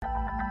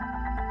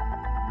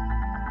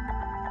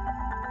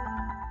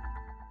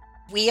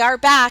We are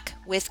back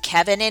with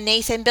Kevin and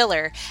Nathan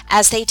Biller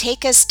as they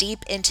take us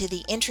deep into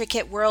the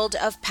intricate world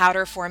of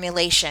powder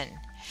formulation.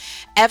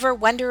 Ever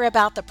wonder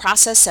about the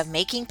process of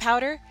making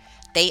powder?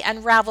 They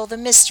unravel the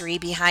mystery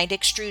behind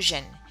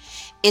extrusion.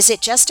 Is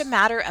it just a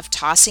matter of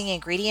tossing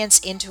ingredients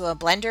into a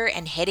blender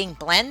and hitting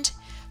blend?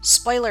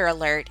 Spoiler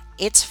alert,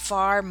 it's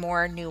far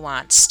more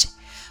nuanced.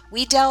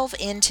 We delve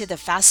into the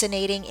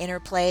fascinating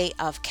interplay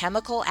of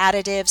chemical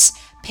additives,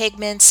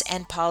 pigments,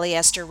 and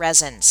polyester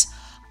resins,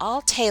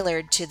 all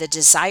tailored to the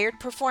desired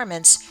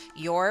performance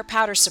your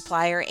powder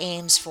supplier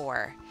aims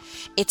for.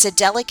 It's a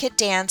delicate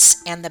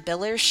dance, and the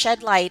billers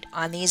shed light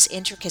on these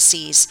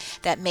intricacies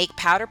that make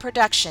powder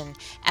production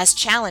as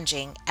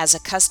challenging as a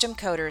custom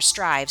coater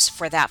strives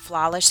for that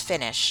flawless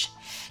finish.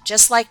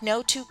 Just like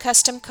no two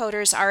custom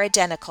coaters are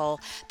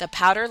identical, the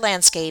powder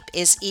landscape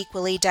is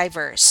equally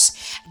diverse.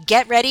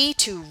 Get ready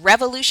to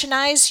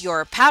revolutionize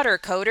your powder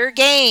coater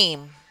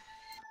game!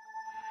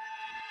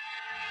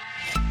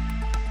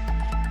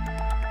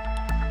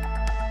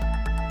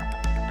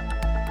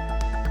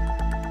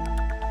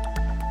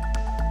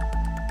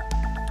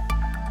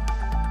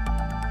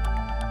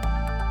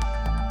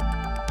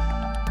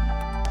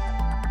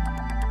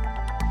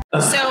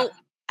 So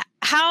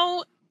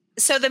how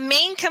so the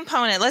main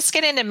component, let's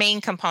get into main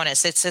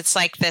components. It's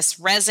like this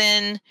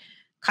resin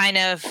kind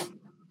of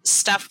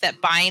stuff that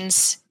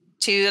binds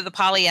to the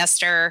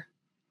polyester,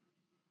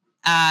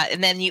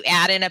 and then you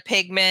add in a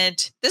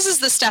pigment. This is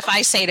the stuff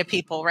I say to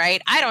people,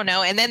 right? I don't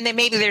know. And then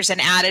maybe there's an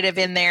additive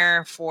in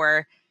there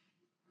for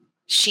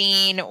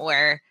sheen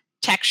or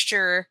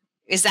texture.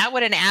 Is that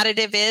what an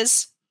additive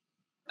is?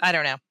 I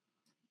don't know.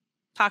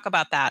 Talk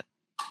about that.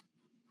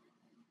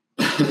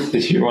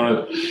 You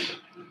want to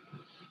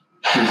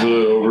give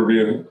the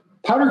overview?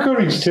 Powder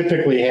coatings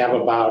typically have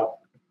about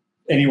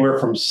anywhere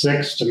from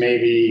 6 to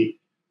maybe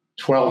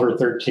 12 or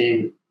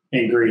 13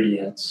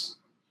 ingredients.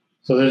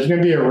 So there's going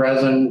to be a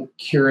resin,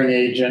 curing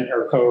agent,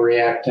 or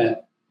co-reactant,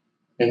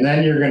 and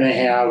then you're going to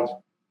have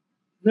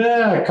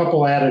a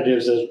couple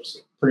additives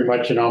that's pretty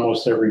much in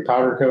almost every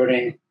powder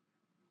coating,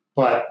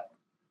 but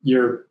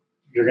you're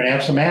going to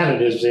have some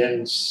additives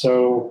in,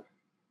 so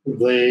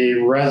the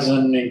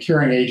resin and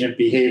curing agent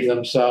behave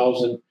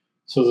themselves, and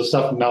so the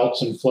stuff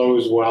melts and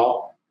flows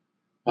well.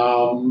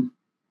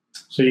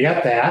 So you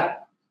got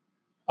that.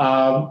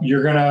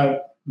 You're going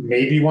to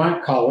maybe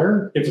want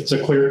color. If it's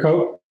a clear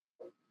coat,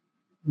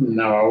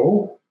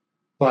 no.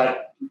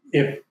 But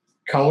if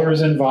color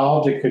is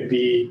involved, it could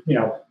be,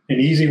 an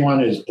easy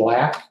one is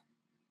black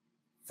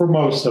for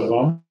most of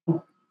them.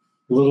 A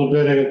little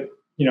bit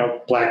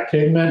of, black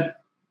pigment.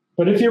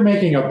 But if you're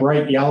making a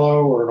bright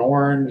yellow or an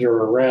orange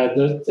or a red,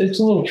 it's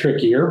a little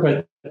trickier,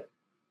 but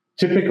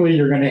typically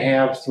you're going to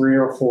have 3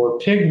 or 4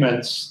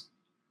 pigments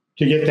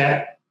to get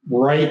that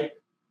right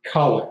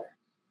color,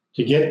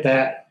 to get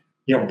that,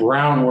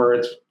 brown where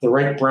it's the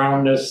right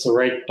brownness, the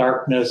right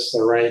darkness,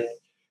 the right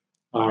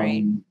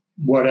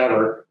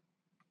whatever.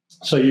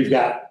 So you've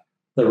got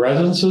the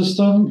resin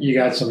system, you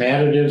got some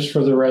additives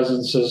for the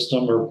resin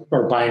system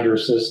or binder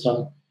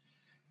system.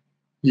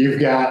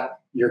 You've got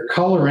your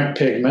colorant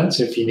pigments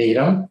if you need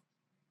them.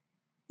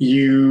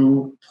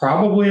 You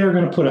probably are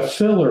going to put a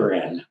filler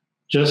in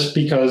just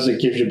because it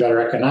gives you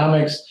better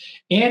economics,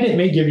 and it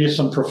may give you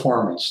some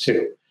performance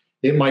too.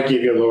 It might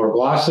give you a lower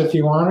gloss if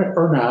you want it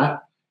or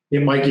not.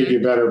 It might give you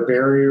better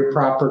barrier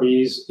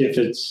properties if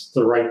it's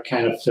the right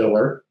kind of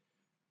filler.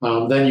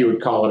 Then you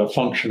would call it a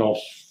functional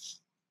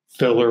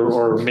filler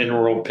or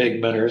mineral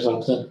pigment or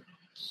something.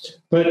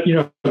 But,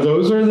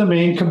 those are the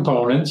main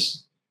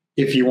components.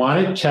 If you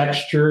want it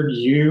textured,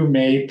 you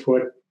may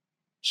put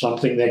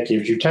something that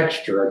gives you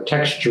texture, a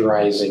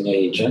texturizing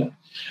agent.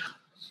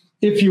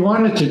 If you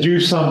wanted to do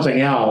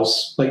something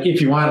else, like if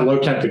you want a low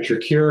temperature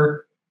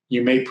cure,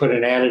 you may put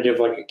an additive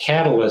like a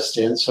catalyst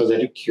in so that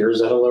it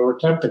cures at a lower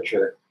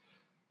temperature.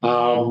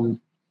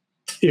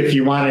 If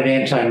you want it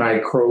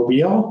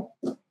antimicrobial,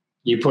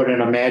 you put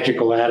in a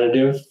magical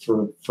additive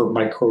for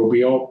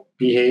microbial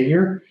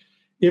behavior.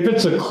 If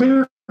it's a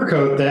clear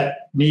coat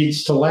that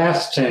needs to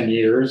last 10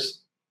 years,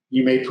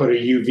 you may put a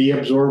UV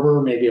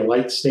absorber, maybe a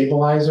light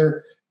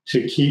stabilizer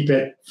to keep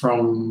it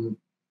from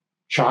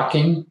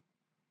chalking,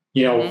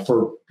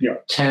 for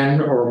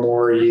 10 or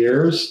more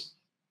years.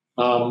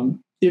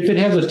 If it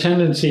has a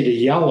tendency to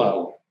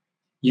yellow,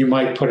 you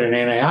might put an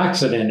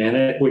antioxidant in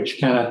it, which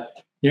kind of,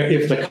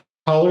 if the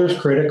color is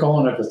critical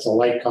and if it's a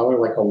light color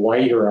like a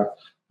white or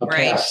a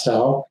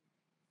pastel,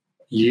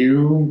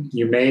 you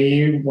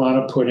may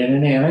want to put in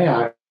an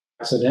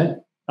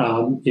antioxidant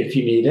if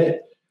you need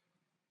it.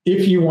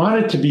 If you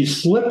want it to be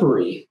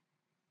slippery,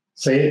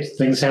 say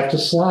things have to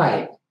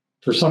slide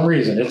for some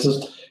reason,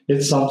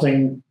 it's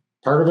something,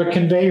 part of a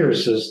conveyor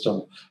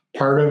system,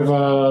 part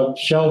of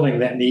shelving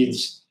that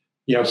needs,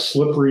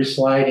 slippery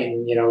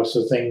sliding,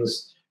 so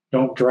things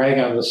don't drag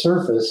on the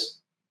surface,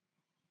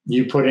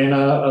 you put in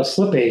a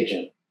slip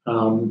agent.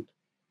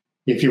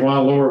 If you want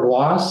a lower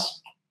gloss,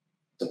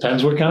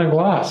 depends what kind of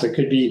gloss. It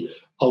could be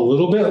a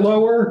little bit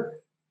lower,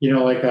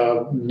 like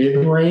a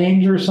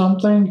mid-range or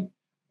something,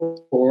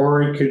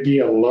 or it could be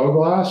a low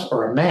gloss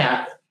or a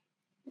matte.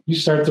 You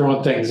start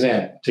throwing things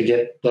in to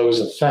get those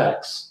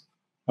effects.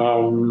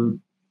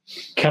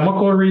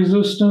 Chemical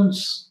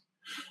resistance,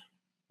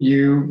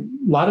 a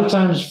lot of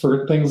times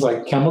for things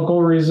like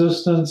chemical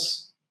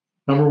resistance,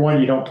 number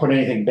one, you don't put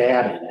anything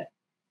bad in it.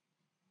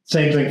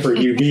 Same thing for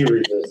UV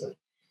resistance.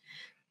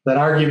 That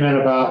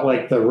argument about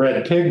like the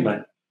red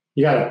pigment,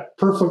 you got a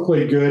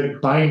perfectly good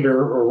binder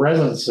or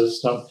resin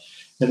system,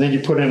 and then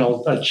you put in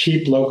a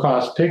cheap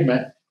low-cost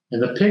pigment,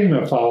 and the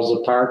pigment falls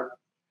apart,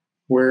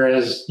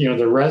 whereas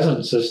the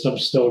resin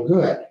system's still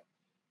good,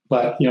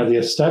 but the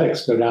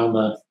aesthetics go down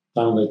the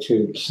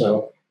tube.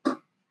 So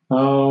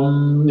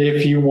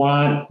if you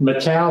want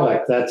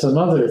metallic, that's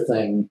another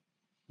thing.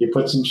 You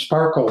put some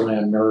sparkle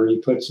in, or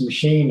you put some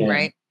sheen in.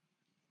 Right.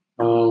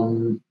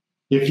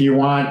 If you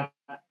want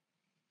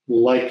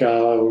like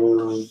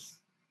a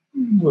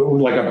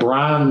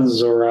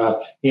bronze or a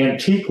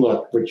antique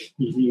look, which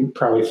you're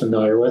probably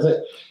familiar with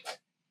it,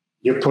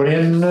 you put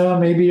in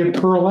maybe a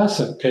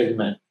pearlescent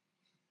pigment.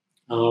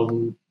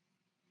 So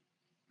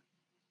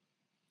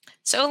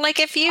like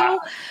if you're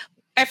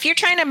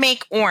trying to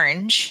make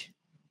orange,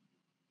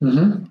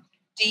 Mm-hmm.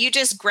 do you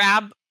just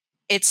grab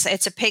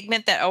it's a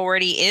pigment that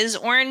already is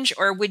orange,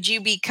 or would you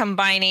be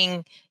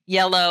combining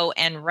yellow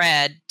and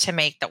red to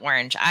make the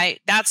orange?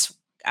 That's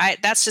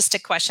just a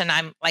question.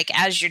 I'm like,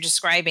 as you're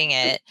describing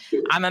it,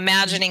 I'm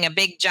imagining a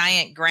big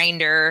giant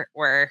grinder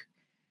or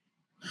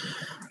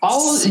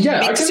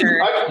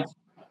mixer.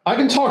 I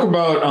can talk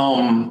about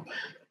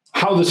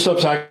how this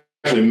stuff's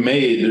actually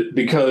made,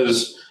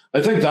 because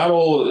I think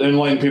that'll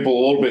enlighten people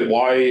a little bit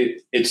why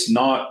it's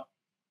not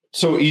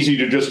so easy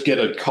to just get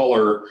a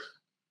color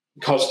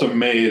custom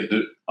made.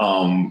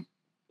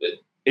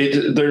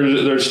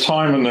 There's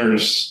time and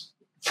there's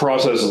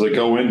processes that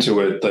go into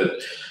it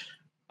that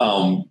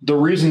the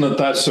reason that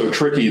that's so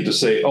tricky to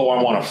say, oh,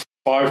 I want a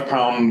 5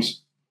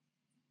 pounds,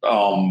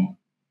 a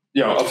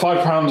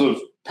 5 pounds of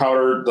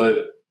powder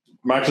that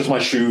matches my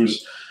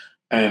shoes,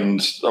 and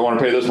I want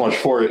to pay this much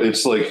for it.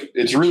 It's like,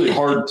 it's really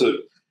hard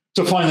to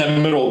find that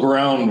middle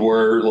ground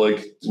where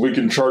like we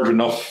can charge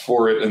enough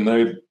for it and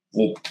they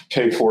will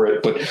pay for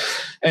it. But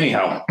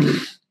anyhow,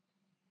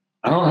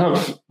 I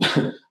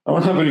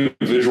don't have any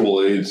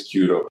visual aids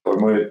queued up.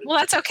 Well,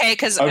 that's okay,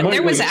 because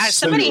there was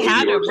somebody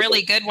had a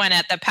really good one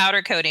at the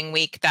powder coating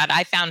week that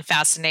I found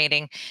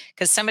fascinating,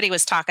 because somebody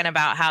was talking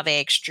about how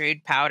they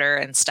extrude powder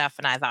and stuff,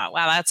 and I thought,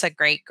 wow, that's a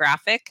great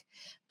graphic.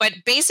 But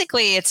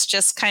basically, it's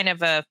just kind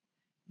of a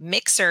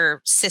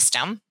mixer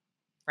system,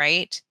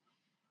 right?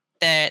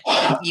 That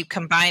you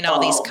combine all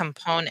these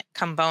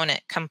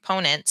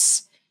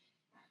components,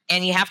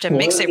 and you have to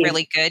mix it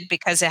really good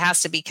because it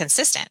has to be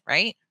consistent,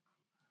 right?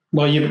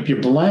 Well, you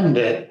blend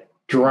it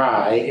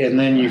dry, and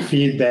then you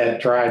feed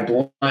that dry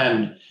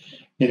blend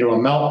into a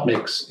melt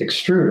mix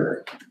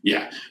extruder.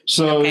 Yeah.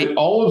 So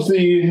all of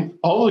the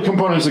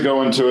components that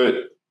go into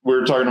it,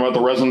 we're talking about the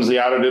resins, the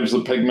additives,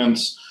 the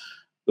pigments,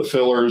 the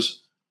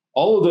fillers,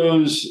 all of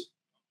those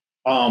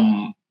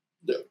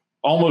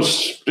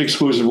almost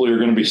exclusively are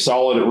going to be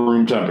solid at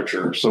room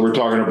temperature. So we're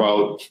talking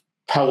about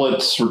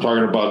pellets, we're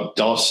talking about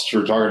dust,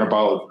 we're talking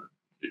about,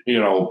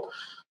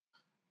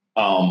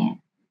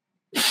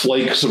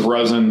 flakes of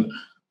resin,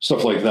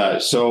 stuff like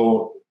that.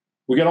 So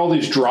we get all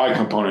these dry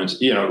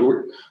components.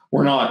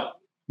 We're not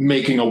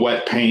making a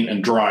wet paint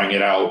and drying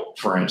it out,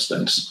 for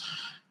instance.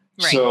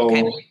 Right.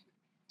 So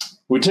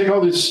we take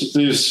all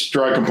these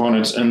dry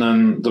components, and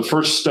then the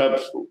first step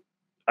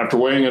after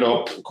weighing it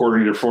up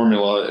according to your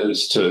formula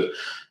is to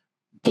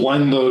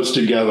blend those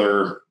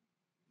together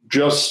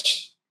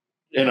just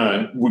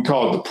we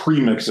call it the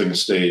pre-mixing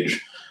stage.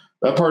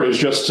 That part is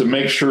just to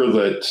make sure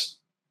that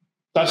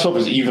stuff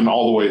is even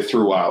all the way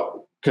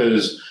throughout.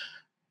 Because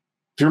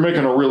if you're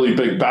making a really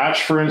big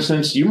batch, for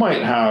instance, you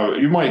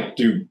might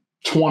do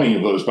 20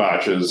 of those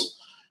batches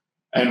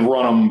and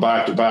run them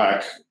back to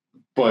back,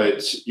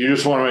 but you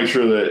just want to make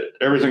sure that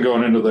everything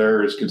going into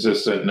there is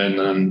consistent, and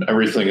then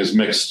everything is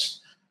mixed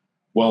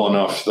well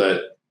enough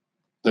that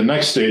the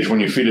next stage, when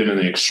you feed it in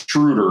the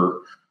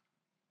extruder,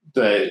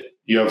 that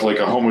you have like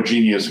a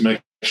homogeneous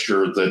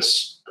mixture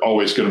that's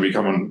always going to be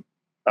coming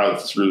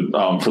out through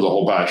for the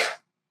whole batch.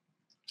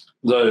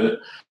 The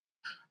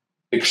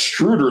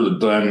extruder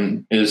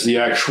then is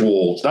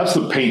that's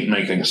the paint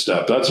making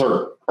step. That's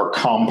our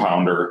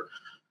compounder.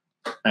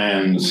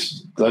 And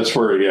that's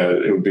where,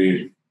 it would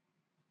be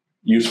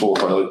useful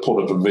if I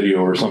pulled up a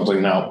video or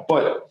something now.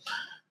 But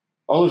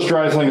all those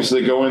dry things,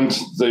 they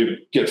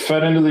get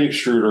fed into the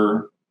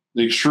extruder.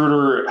 The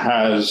extruder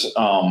has,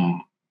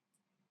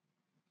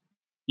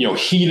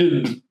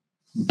 heated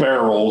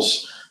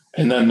barrels,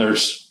 and then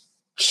there's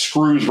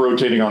screws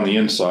rotating on the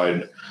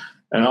inside.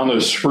 And on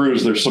those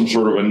screws, there's some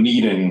sort of a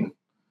kneading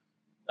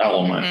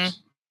element. Mm-hmm.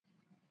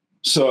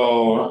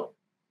 So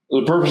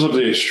the purpose of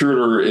the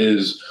extruder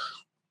is,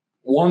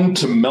 one,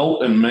 to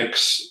melt and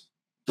mix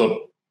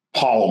the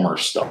polymer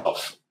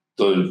stuff,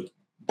 the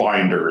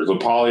binder, the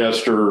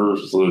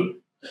polyester,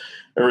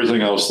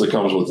 everything else that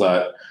comes with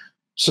that.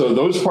 So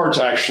those parts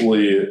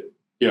actually,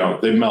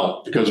 they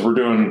melt because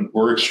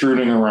we're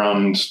extruding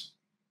around,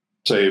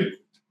 say,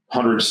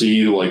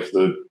 100C, like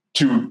the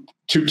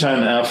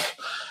 210F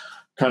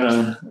kind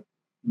of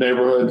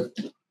neighborhood.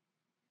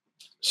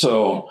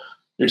 So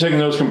you're taking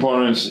those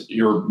components,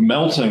 you're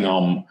melting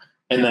them,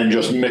 and then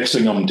just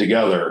mixing them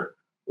together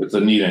with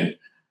the kneading.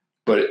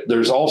 But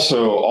there's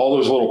also all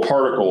those little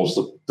particles,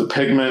 the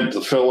pigment,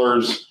 the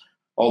fillers,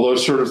 all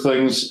those sort of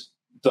things,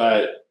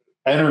 that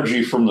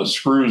energy from the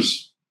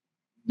screws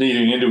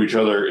kneading into each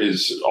other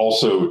is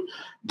also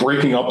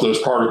breaking up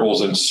those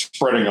particles and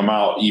spreading them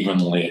out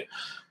evenly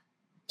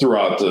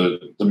throughout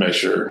the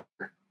mixture.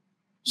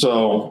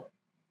 So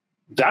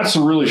that's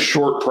a really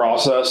short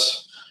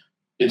process.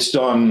 It's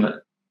done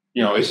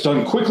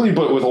quickly,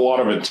 but with a lot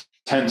of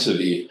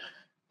intensity,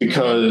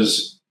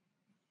 because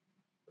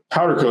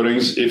powder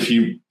coatings, if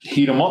you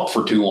heat them up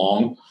for too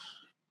long,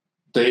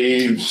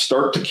 they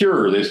start to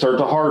cure, they start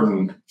to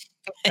harden.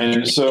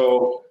 And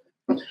so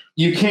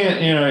you can't,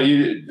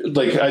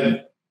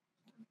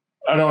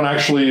 I don't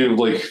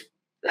actually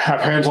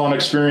have hands-on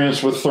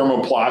experience with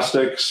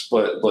thermoplastics,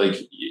 but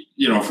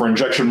for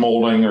injection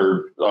molding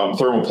or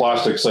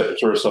thermoplastics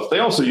sort of stuff, they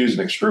also use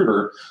an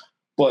extruder,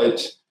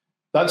 but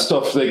that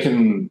stuff they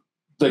can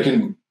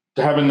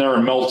have in there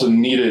and melt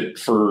and knead it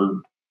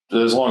for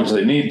as long as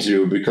they need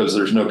to, because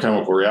there's no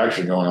chemical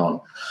reaction going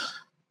on.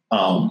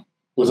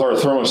 With our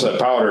thermoset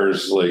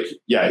powders,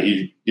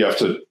 you have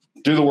to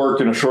do the work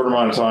in a short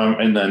amount of time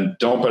and then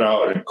dump it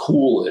out and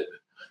cool it.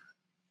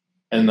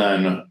 And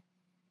then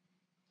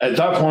at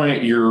that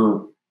point,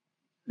 your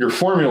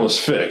formula is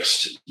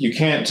fixed. You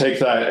can't take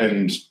that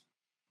and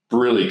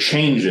really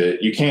change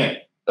it. You can't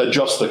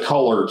adjust the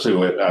color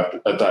to it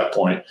at that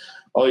point.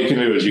 All you can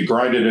do is you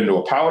grind it into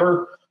a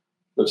powder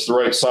that's the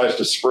right size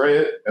to spray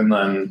it, and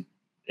then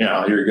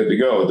you're good to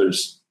go.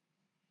 There's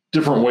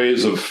different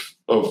ways of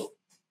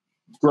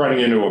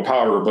grinding into a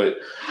powder, but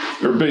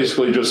they're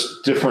basically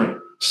just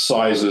different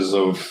sizes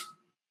of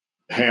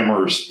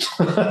hammers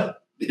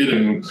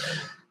hitting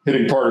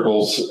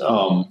particles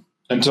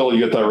until you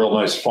get that real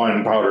nice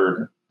fine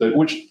powder,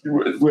 which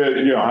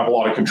have a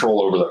lot of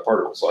control over that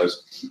particle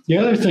size. The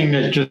other thing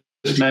that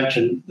just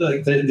mentioned,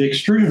 the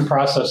extrusion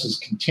process is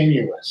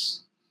continuous.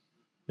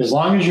 As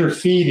long as you're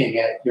feeding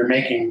it, you're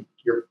making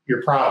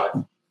your product,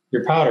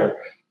 your powder.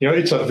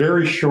 It's a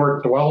very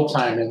short dwell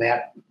time in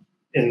that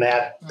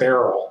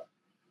barrel.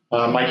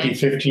 Might be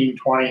 15,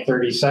 20,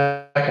 30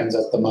 seconds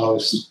at the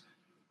most.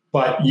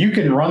 But you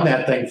can run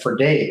that thing for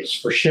days,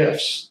 for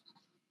shifts.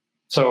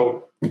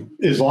 So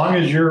as long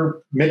as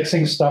you're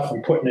mixing stuff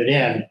and putting it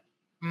in,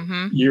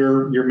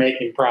 you're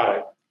making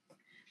product.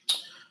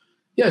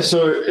 Yeah,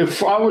 so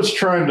if I was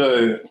trying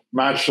to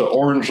match the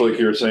orange, like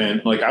you were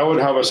saying, I would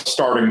have a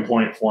starting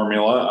point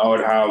formula.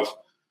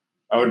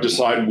 I would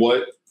decide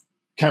what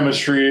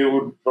chemistry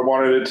I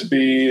wanted it to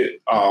be.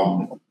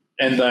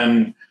 And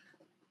then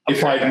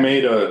if I'd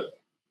made a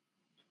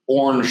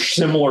orange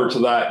similar to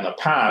that in the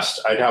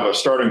past, I'd have a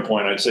starting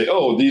point. I'd say,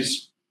 oh,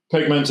 these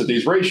pigments at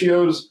these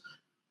ratios,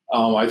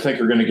 I think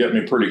are going to get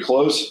me pretty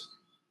close.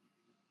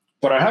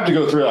 But I have to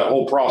go through that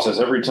whole process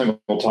every single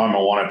time I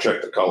want to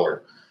check the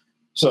color.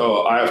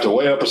 So I have to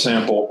weigh up a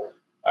sample,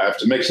 I have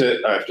to mix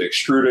it, I have to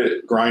extrude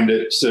it, grind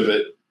it, sieve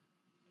it,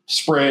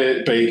 spray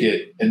it, bake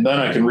it, and then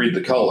I can read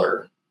the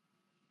color.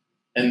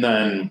 And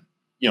then,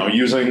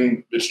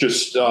 it's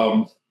just,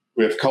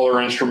 we have color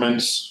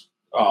instruments.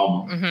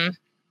 I'm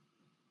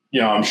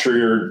sure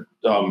your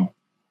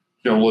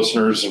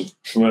listeners are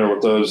familiar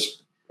with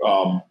those.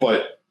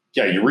 But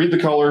yeah, you read the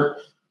color,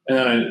 and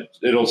then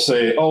it'll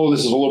say, oh,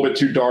 this is a little bit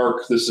too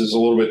dark, this is a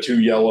little bit too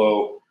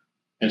yellow.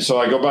 And so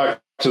I go back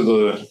to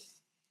the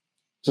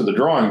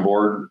drawing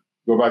board,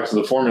 go back to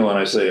the formula, and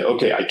I say,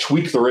 okay, I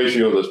tweak the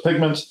ratio of those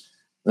pigments.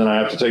 Then I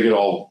have to take it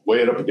all,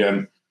 weigh it up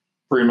again,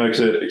 pre-mix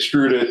it,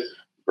 extrude it,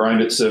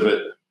 grind it, sieve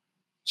it,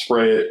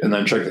 spray it, and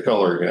then check the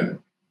color again.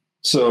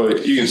 So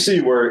you can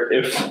see where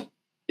if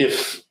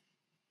it's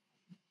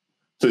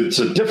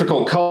a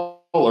difficult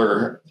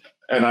color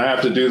and I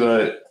have to do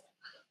that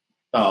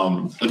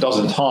a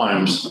dozen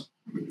times,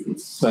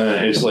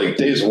 then it's like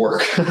days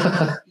work.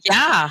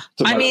 Yeah.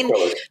 I mean,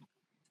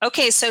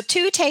 okay, so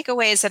two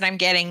takeaways that I'm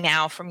getting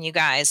now from you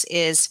guys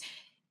is,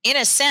 in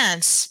a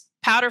sense,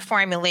 powder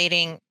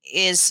formulating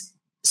is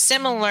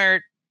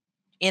similar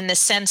in the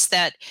sense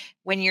that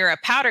when you're a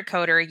powder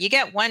coater, you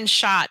get one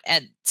shot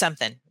at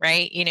something,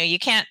 right? You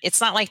can't, it's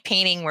not like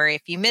painting where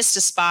if you missed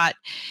a spot,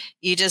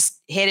 you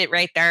just hit it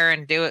right there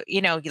and do it,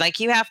 you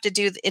have to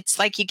do, it's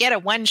like you get a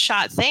one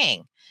shot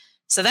thing.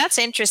 So that's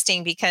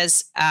interesting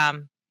because,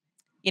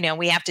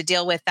 we have to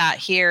deal with that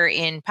here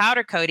in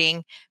powder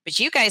coating, but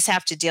you guys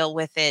have to deal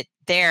with it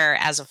there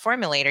as a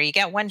formulator. You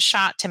get one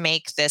shot to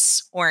make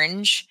this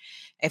orange.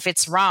 If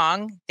it's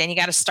wrong, then you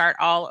got to start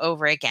all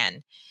over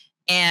again.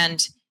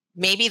 And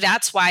maybe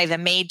that's why the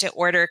made to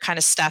order kind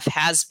of stuff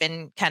has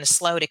been kind of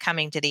slow to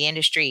coming to the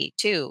industry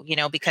too,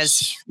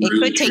 because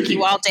it could take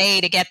you all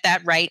day to get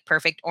that right,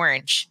 perfect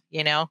orange,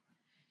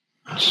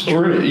 It's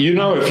true.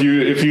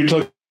 If you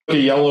took a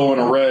yellow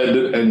and a red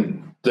and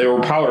they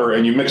were powder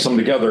and you mix them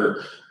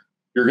together,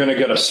 you're going to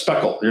get a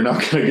speckle. You're not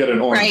going to get an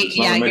orange. Right.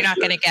 Yeah. You're not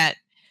going to get,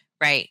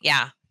 right.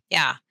 Yeah.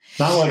 Yeah.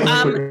 Not like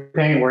liquid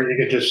paint where you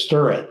could just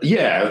stir it.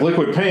 Yeah.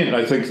 Liquid paint,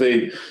 I think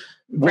when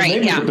they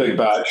make a big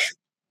batch,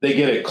 they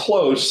get it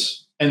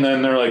close and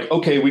then they're like,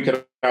 okay, we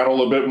can add a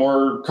little bit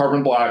more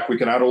carbon black. We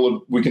can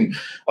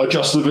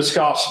adjust the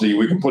viscosity.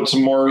 We can put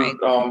some more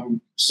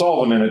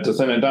solvent in it to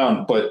thin it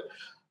down. But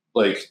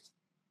like,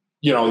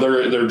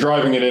 they're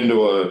driving it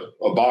into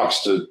a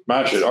box to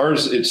match it.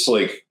 Ours, it's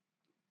like,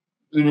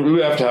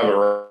 we have to have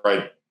it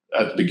right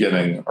at the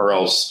beginning or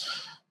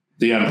else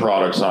the end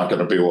product's not going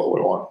to be what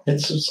we want.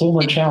 It's a little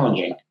more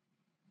challenging.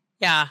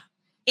 Yeah.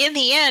 In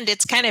the end,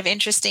 it's kind of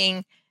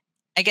interesting.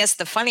 I guess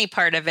the funny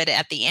part of it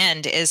at the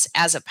end is,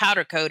 as a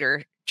powder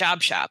coater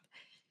job shop,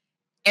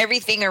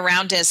 everything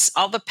around us,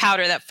 all the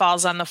powder that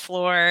falls on the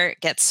floor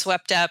gets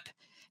swept up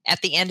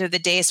at the end of the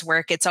day's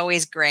work. It's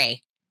always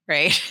gray,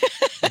 right?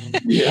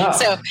 Yeah.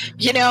 So,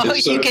 you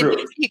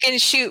can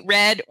shoot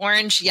red,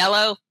 orange,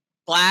 yellow,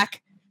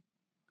 black,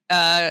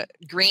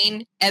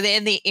 green, and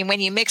then when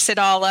you mix it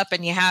all up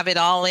and you have it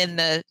all in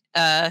the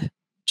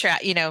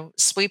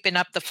sweeping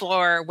up the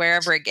floor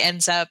wherever it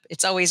ends up,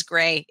 it's always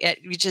gray.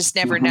 You just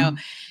never know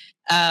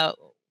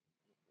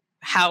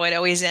how it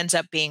always ends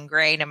up being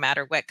gray, no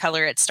matter what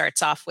color it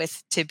starts off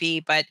with to be.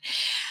 But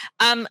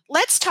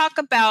let's talk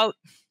about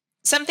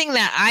something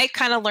that I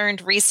kind of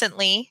learned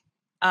recently.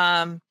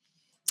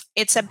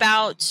 It's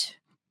about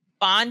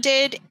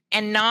bonded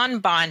and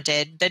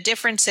non-bonded, the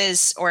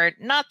differences, or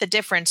not the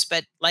difference,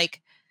 but like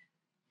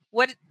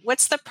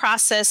what's the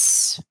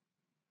process?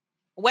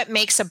 What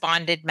makes a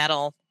bonded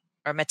metal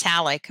or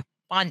metallic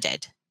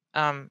bonded?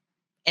 And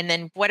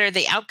then what are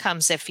the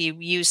outcomes if you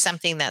use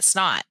something that's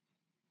not?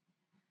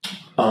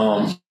 You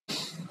want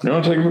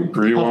to take it,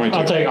 or you want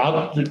me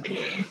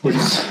to?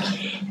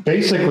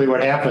 Basically,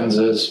 what happens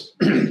is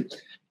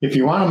if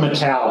you want a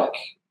metallic,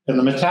 and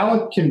the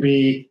metallic can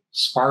be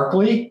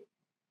sparkly,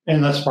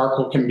 and the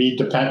sparkle can be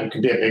dependent. It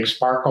could be a big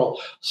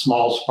sparkle,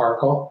 small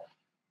sparkle,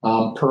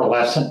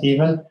 pearlescent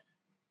even,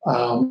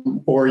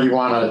 or you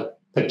want a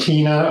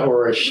patina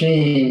or a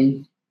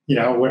sheen,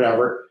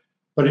 whatever.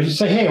 But if you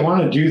say, hey, I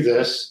want to do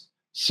this,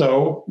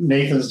 so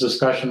Nathan's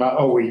discussion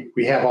about,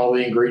 we have all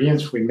the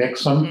ingredients, we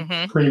mix them,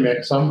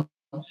 pre-mix them.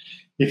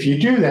 If you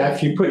do that,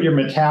 if you put your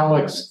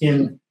metallics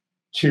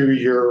into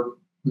your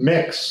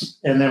mix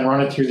and then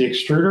run it through the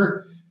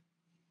extruder,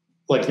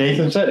 like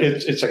Nathan said,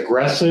 it's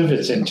aggressive,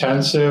 it's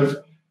intensive,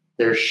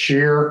 there's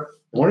shear.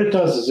 What it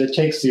does is it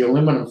takes the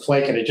aluminum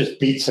flake and it just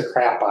beats the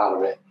crap out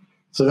of it.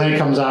 So then it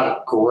comes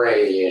out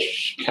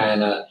grayish,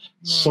 kind of,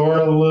 sort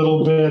of a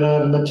little bit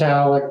of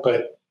metallic,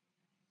 but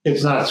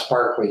it's not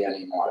sparkly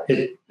anymore.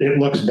 It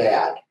looks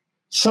bad.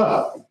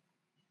 So,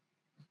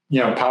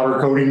 powder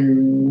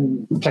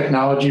coating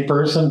technology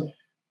person,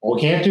 we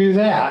can't do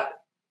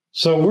that.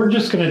 So we're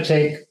just going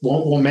to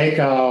we'll make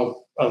a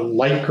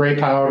light gray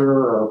powder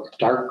or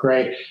dark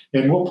gray,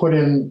 and we'll put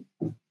in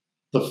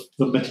the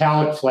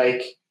metallic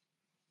flake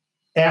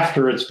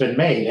after it's been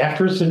made,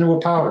 after it's into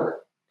a powder.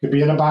 Could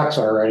be in a box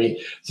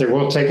already. So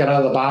we'll take it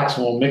out of the box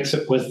and we'll mix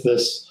it with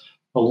this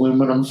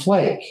aluminum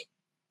flake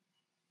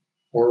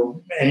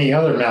or any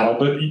other metal,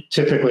 but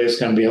typically it's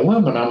going to be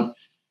aluminum.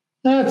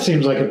 That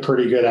seems like a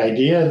pretty good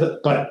idea.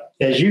 But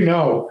as you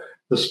know,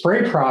 the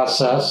spray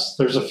process,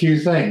 there's a few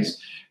things.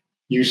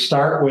 You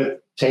start with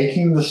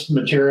taking this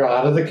material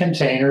out of the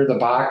container, the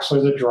box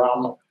or the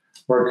drum,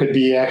 or it could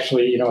be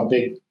actually, a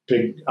big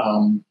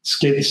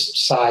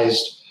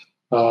skid-sized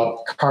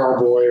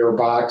carboy or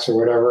box or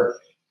whatever.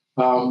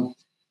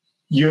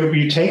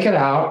 You take it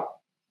out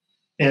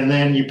and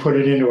then you put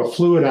it into a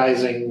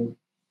fluidizing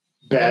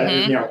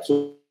bed,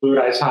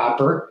 fluidized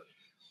hopper.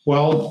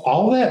 Well,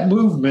 all that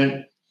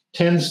movement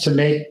tends to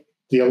make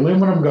the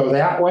aluminum go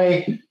that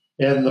way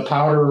and the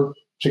powder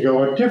to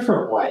go a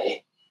different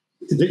way.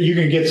 You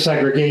can get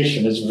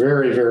segregation. It's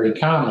very, very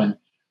common.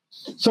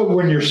 So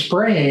when you're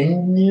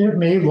spraying, it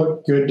may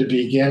look good to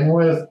begin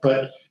with,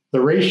 but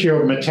the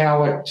ratio of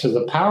metallic to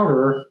the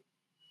powder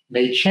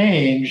may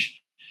change.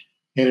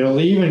 And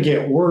it'll even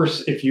get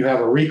worse if you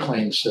have a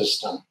reclaim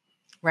system.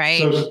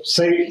 Right. So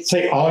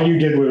say all you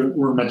did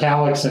were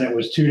metallics and it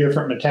was two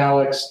different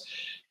metallics,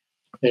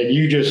 and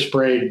you just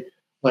sprayed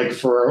like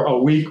for a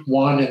week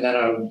one and then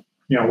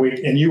a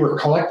week, and you were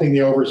collecting the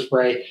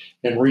overspray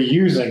and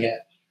reusing it.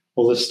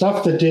 Well, the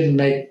stuff that didn't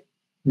make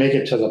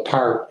it to the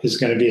part is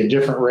going to be a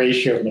different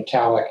ratio of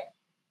metallic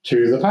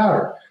to the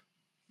powder.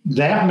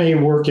 That may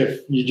work if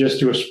you just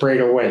do a spray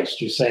to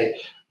waste. You say,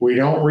 we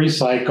don't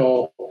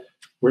recycle.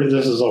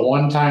 This is a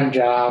one-time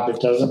job. It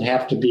doesn't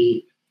have to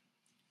be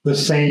the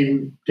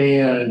same day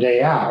in and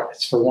day out.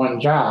 It's for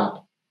one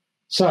job.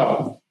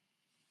 So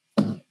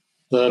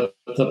the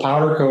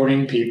powder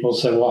coating people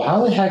said, well,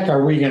 how the heck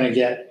are we going to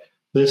get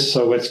this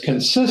so it's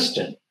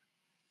consistent?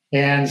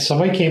 And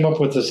somebody came up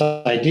with this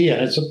idea,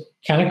 and it's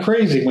kind of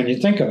crazy when you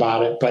think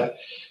about it, but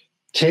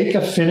take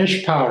a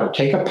finished powder,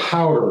 take a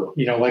powder,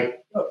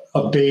 like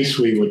a base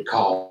we would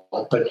call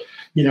it, but,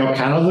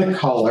 kind of the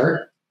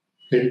color.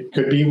 It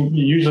could be,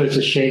 usually it's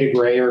a shade of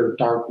gray or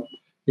dark,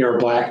 or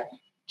black.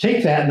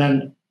 take that and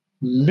then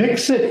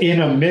mix it in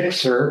a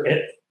mixer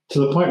to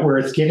the point where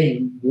it's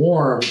getting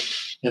warm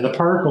and the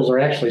particles are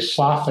actually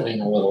softening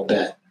a little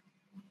bit.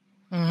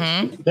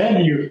 Mm-hmm.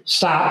 Then you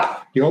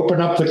stop, you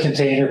open up the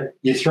container,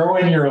 you throw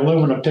in your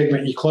aluminum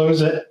pigment, you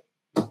close it,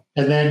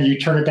 and then you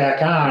turn it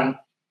back on.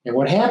 And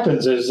what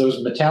happens is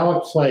those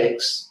metallic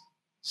flakes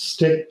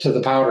stick to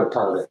the powder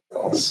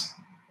particles.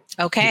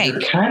 Okay.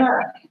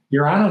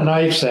 You're on a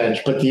knife's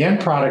edge, but the end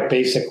product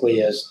basically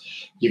is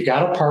you've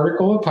got a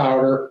particle of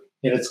powder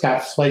and it's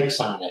got flakes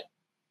on it,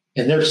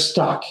 and they're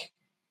stuck.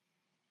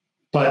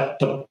 But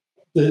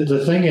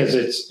the thing is,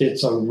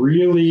 it's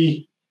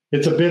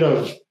a bit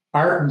of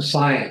art and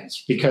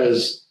science,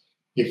 because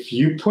if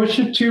you push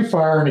it too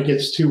far and it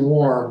gets too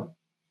warm,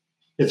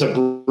 it's a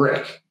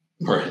brick.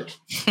 Right.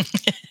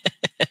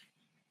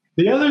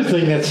 The other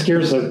thing that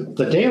scares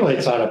the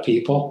daylights out of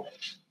people,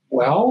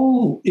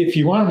 well, if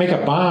you want to make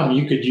a bomb,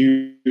 you could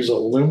use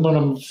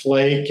aluminum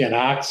flake and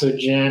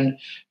oxygen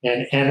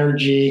and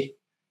energy.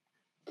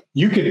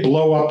 You could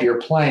blow up your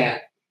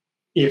plant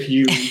if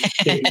you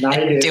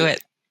ignited Do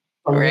it.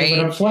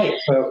 aluminum flake.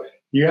 So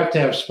you have to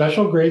have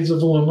special grades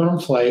of aluminum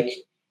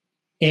flake,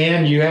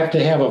 and you have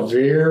to have a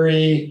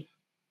very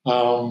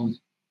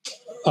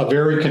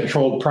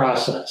controlled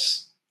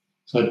process.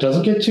 So it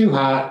doesn't get too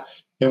hot.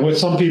 And what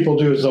some people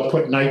do is they'll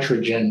put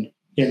nitrogen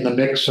in the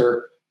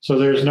mixer, so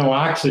there's no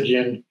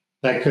oxygen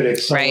that could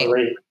accelerate.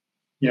 Right.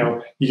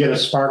 You get a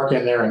spark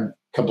in there and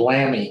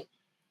kablammy.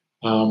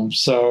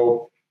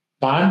 So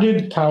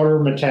bonded powder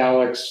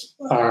metallics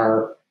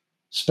are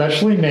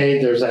specially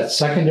made. There's that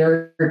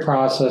secondary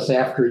process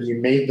after you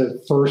made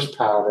the first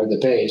powder, the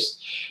base,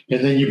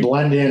 and then you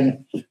blend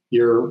in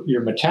your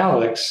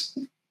metallics,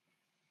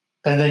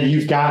 and then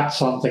you've got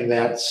something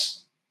that's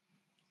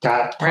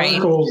got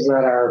particles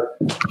that are,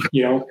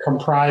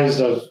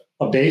 comprised of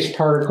a base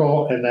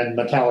particle and then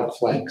metallic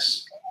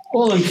flakes.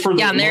 Well, and for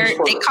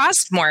they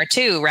cost more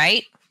too,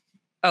 right?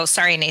 Oh,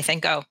 sorry, Nathan,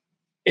 go.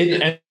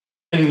 And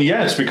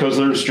yes, because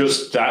there's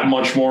just that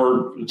much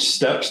more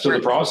steps to the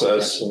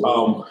process.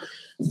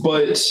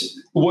 But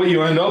what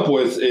you end up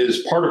with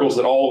is particles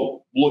that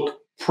all look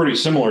pretty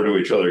similar to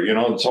each other.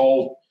 It's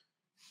all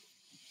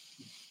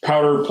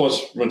powder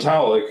plus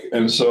metallic,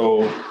 and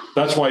so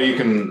that's why you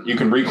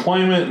can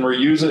reclaim it and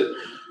reuse it.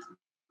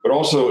 But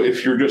also,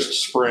 if you're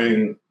just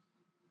spraying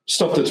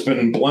stuff that's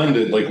been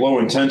blended, like low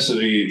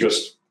intensity,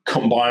 just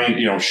combined,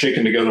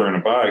 shaken together in a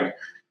bag,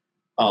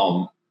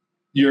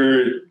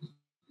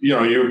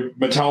 your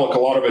metallic, a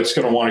lot of it's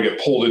going to want to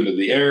get pulled into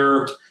the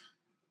air.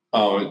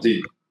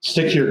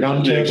 Stick to your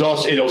gun tip. The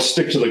exhaust, it'll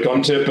stick to the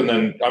gun tip, and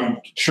then I'm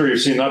sure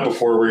you've seen that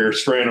before, where you're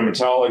spraying a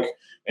metallic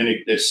and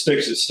it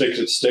sticks,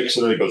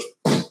 and then it goes,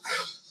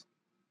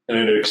 and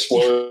it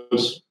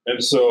explodes,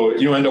 and so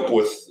you end up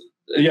with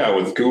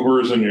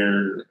goobers in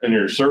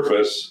your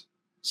surface.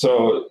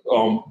 So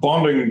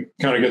bonding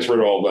kind of gets rid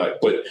of all that,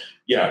 but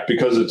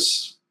because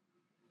it's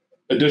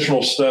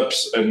additional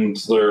steps and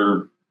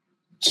they're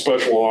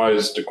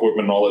specialized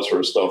equipment and all that sort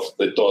of stuff,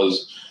 it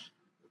does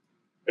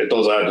add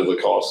to the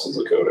cost of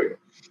the coating.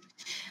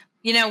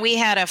 We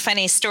had a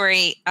funny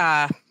story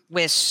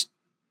with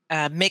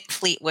Mick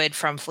Fleetwood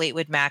from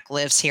Fleetwood Mac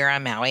lives here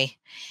on Maui.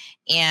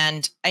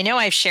 And I know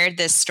I've shared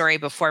this story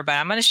before, but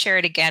I'm going to share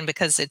it again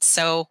because it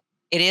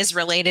is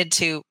related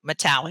to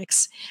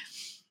metallics.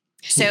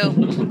 So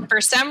for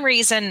some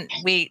reason,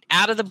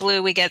 out of the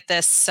blue, we get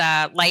this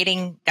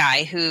lighting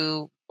guy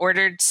who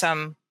ordered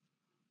some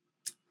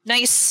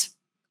nice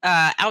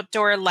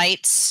outdoor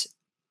lights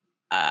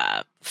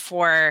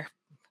for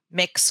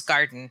Mick's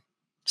garden,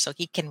 so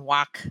he can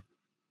walk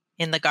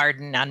in the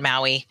garden on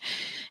Maui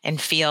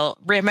and feel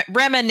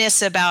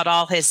reminisce about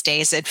all his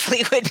days at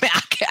Fleetwood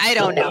Mac. I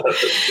don't know.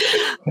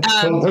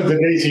 The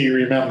days he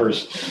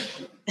remembers.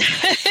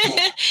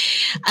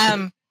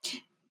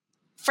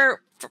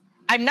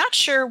 I'm not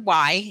sure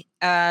why.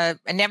 I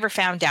never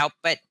found out,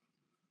 but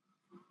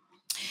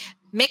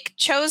Mick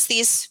chose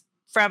these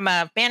from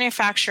a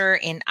manufacturer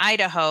in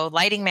Idaho,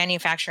 lighting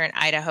manufacturer in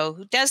Idaho,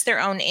 who does their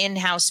own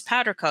in-house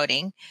powder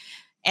coating.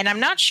 And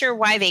I'm not sure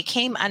why they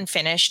came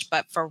unfinished,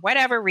 but for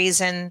whatever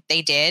reason,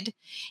 they did.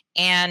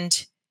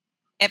 And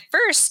at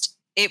first,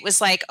 it was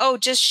like, oh,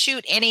 just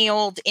shoot any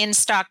old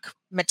in-stock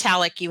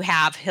metallic you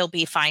have. He'll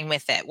be fine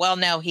with it. Well,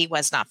 no, he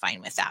was not fine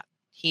with that.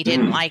 He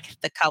didn't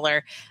like the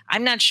color.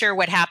 I'm not sure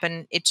what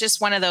happened. It's just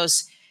one of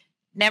those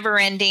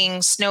never-ending,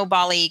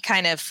 snowbally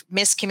kind of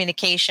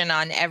miscommunication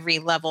on every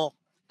level,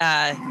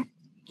 and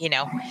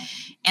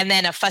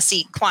then a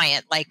fussy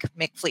client like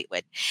Mick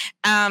Fleetwood.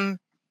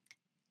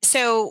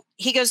 So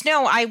he goes,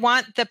 no, I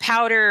want the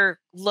powder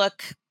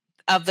look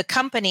of the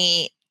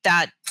company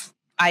that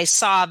I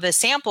saw the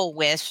sample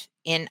with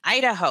in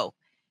Idaho.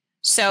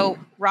 So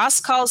Ross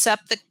calls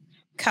up the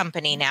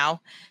company now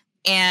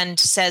and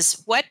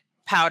says, what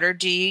powder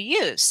do you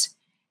use?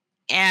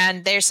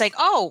 And they're like,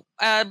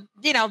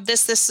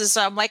 this is,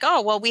 like,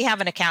 oh, well, we have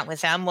an account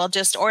with them. We'll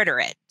just order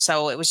it.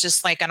 So it was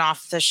just like an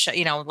off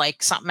the,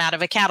 like something out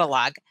of a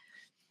catalog.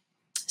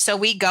 So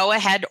we go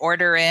ahead,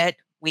 order it.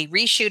 We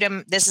reshoot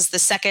them. This is the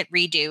second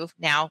redo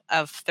now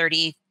of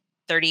 30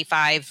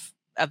 35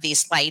 of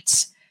these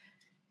lights,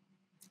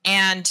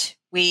 and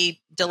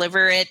we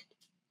deliver it.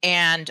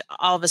 And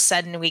all of a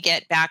sudden we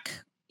get back,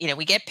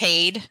 we get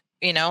paid,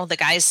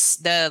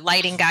 the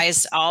lighting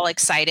guys all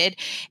excited.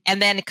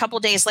 And then a couple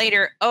days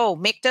later, oh,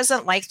 Mick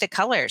doesn't like the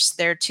colors.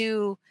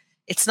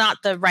 It's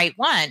not the right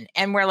one.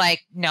 And we're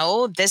like,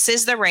 no, this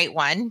is the right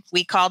one.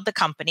 We called the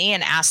company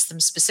and asked them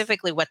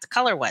specifically what the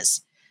color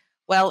was.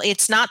 Well,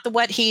 it's not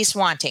what he's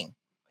wanting.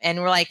 And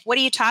we're like, what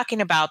are you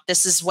talking about?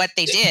 This is what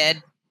they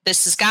did.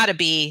 This has got to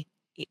be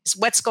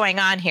what's going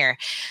on here.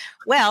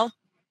 Well,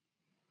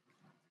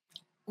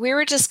 we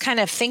were just kind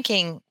of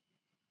thinking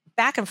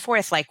back and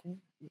forth, like,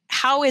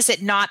 how is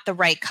it not the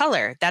right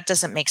color? That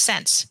doesn't make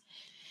sense.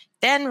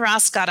 Then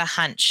Ross got a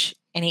hunch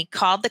and he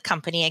called the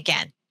company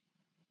again.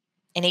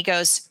 And he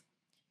goes,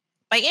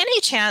 by any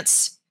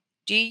chance,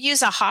 do you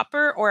use a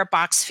hopper or a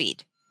box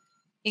feed?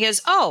 He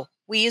goes, oh,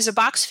 we use a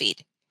box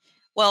feed.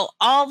 Well,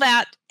 all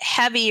that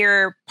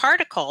heavier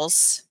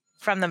particles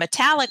from the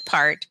metallic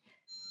part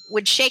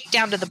would shake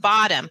down to the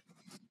bottom.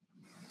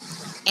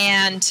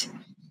 And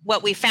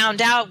what we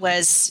found out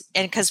was,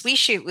 and because we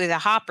shoot with a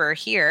hopper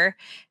here,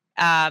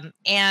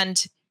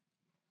 and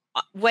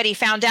what he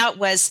found out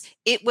was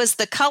it was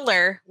the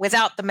color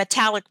without the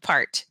metallic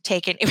part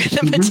taken,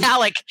 the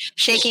metallic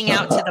shaking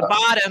out to the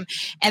bottom,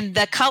 and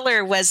the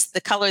color was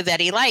the color that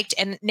he liked.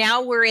 And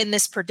now we're in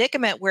this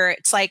predicament where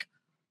it's like,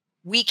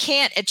 we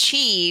can't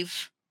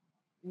achieve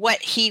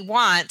what he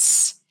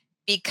wants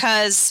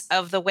because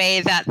of the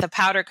way that the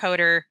powder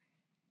coater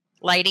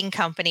lighting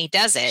company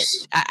does it.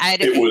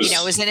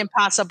 It was an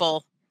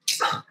impossible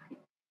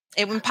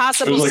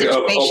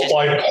situation.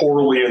 Applied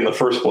poorly in the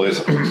first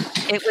place.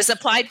 It was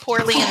applied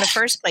poorly in the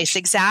first place.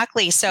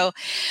 Exactly. So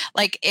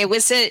like, it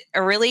was a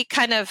really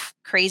kind of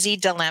crazy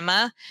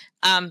dilemma.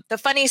 The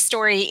funny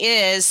story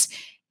is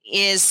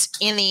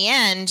in the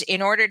end,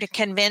 in order to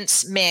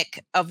convince Mick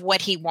of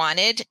what he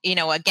wanted,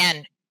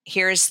 again,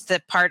 here's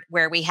the part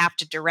where we have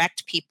to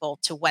direct people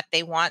to what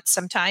they want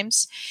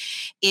sometimes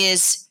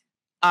is,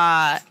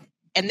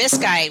 and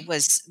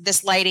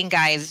this lighting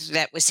guy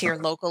that was here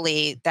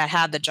locally that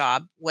had the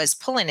job was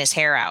pulling his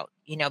hair out,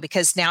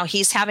 because now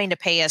he's having to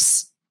pay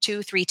us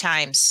 2-3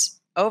 times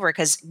over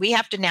because we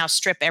have to now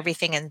strip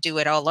everything and do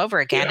it all over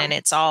again. Yeah. And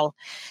it's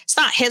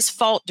not his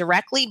fault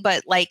directly,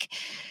 but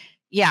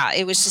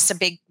it was just a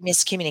big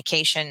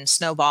miscommunication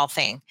snowball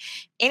thing.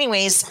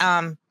 Anyways,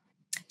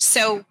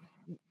 so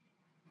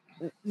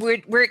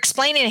we're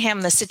explaining to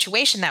him the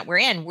situation that we're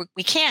in.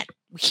 We can't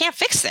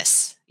fix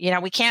this.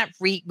 We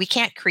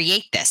can't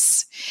create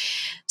this.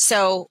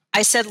 So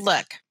I said,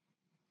 look,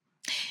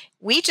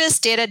 we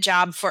just did a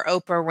job for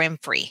Oprah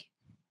Winfrey.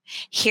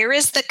 Here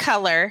is the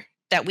color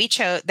that we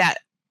chose, that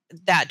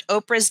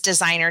Oprah's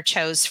designer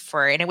chose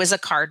for, and it was a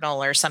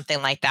cardinal or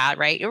something like that,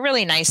 right? A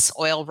really nice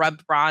oil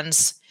rubbed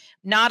bronze,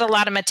 not a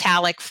lot of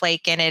metallic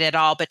flake in it at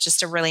all, but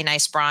just a really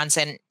nice bronze,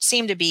 and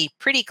seemed to be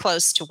pretty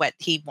close to what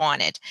he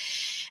wanted.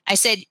 I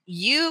said,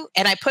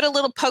 and I put a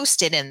little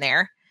Post-it in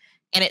there,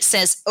 and it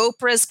says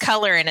Oprah's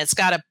color, and it's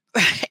got a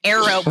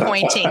arrow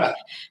pointing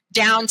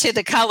down to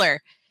the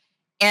color.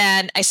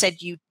 And I said,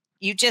 you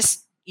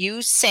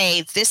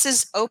say, this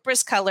is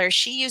Oprah's color.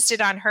 She used it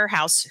on her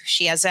house.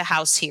 She has a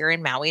house here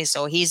in Maui,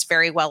 so he's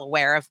very well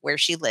aware of where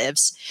she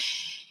lives.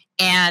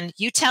 And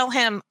you tell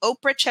him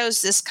Oprah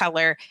chose this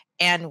color,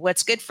 and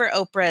what's good for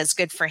Oprah is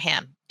good for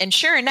him. And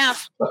sure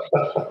enough,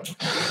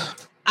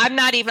 I'm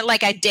not even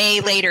like a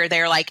day later,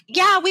 they're like,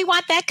 yeah, we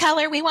want that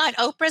color. We want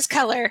Oprah's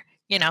color.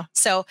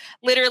 So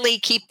literally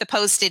keep the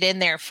Post-it in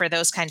there for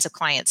those kinds of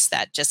clients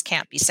that just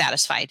can't be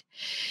satisfied,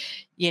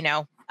 and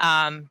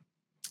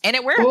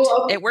it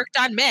worked. It worked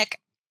on Mick.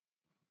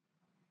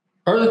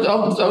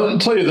 I'll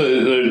tell you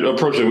the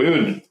approach that we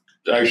would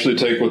actually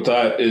take with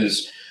that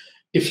is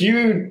if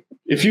you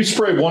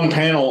spray one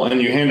panel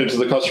and you hand it to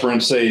the customer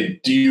and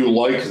say, do you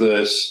like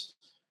this?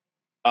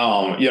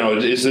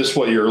 Is this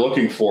what you're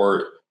looking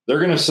for? They're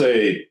going to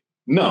say,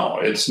 no,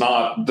 it's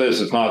not this,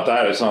 it's not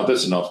that, it's not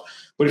this enough.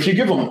 But if you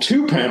give them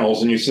 2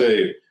 panels and you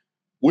say,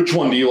 which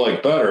one do you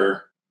like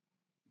better?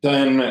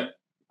 Then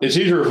it's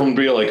easier for them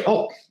to be like,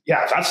 oh,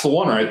 yeah, that's the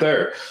one right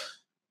there.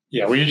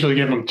 Yeah, we usually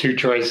give them 2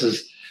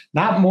 choices.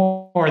 Not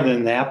more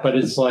than that, but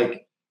it's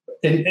like,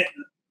 and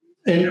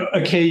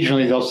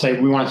occasionally they'll say,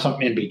 we want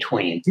something in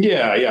between.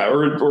 Yeah,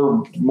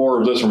 or more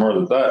of this or more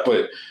of that.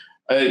 But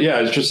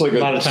it's just like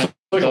a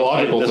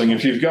psychological thing.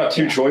 If you've got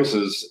 2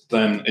 choices,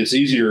 then it's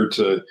easier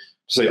to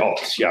say, oh,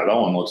 yeah, that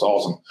one looks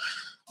awesome.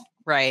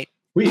 Right.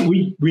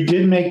 We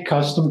did make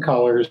custom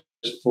colors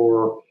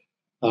for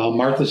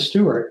Martha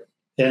Stewart,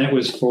 and it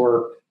was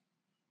for,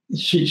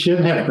 she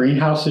doesn't have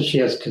greenhouses, she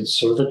has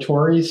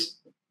conservatories.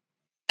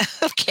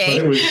 Okay.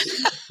 But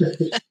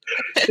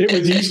it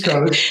was East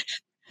Coast,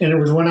 and it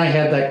was when I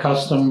had that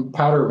custom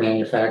powder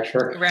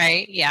manufacturer.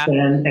 Right, yeah.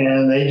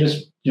 And they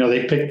just,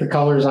 they picked the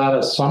colors out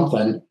of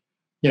something,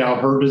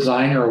 her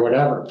designer or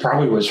whatever.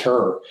 Probably was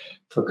her,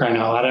 for crying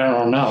out loud. I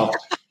don't know.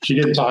 She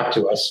didn't talk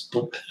to us.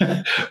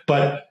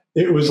 But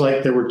it was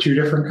like there were 2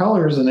 different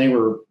colors, and they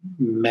were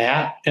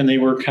matte, and they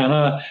were kind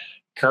of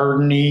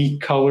gardeny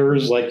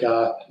colors, like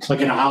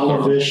an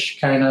olive-ish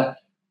kind of,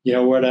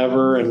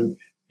 whatever, and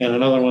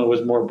another one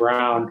was more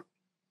brown.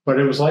 But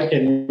it was like,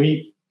 and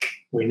we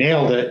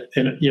nailed it,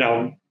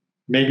 and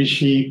maybe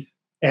she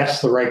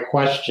asked the right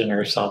question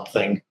or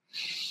something.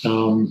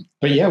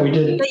 But yeah, we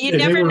did. But you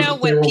never know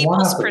what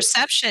people's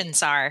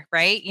perceptions are,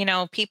 right?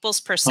 People's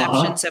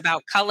perceptions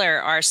about color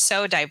are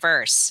so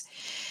diverse.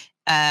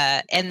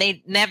 And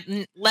they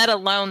let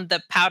alone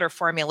the powder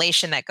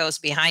formulation that goes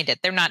behind it.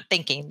 They're not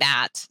thinking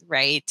that,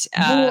 right?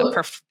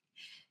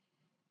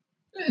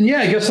 Yeah,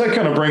 I guess that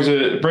kind of brings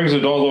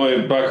it all the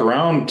way back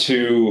around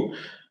to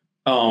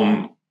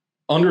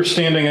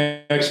understanding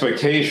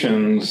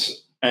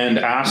expectations and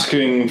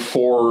asking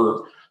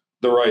for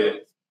the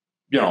right,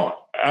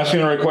 asking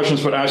the right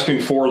questions, but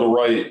asking for the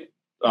right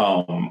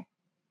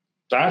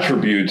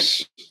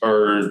attributes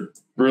are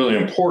really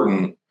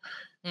important.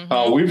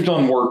 Mm-hmm. We've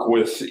done work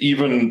with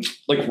even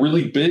like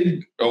really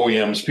big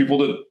OEMs,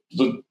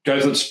 the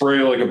guys that spray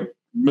like 1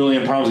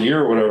 million pounds a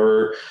year or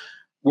whatever,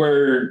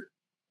 where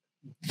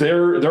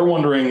they're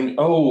wondering,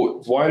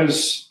 why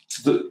is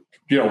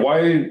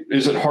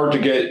it hard to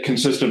get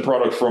consistent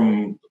product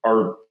from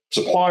our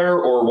supplier,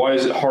 or why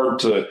is it hard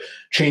to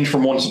change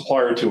from one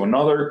supplier to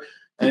another?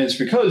 And it's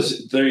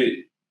because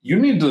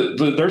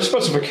their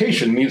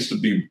specification needs to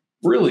be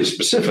really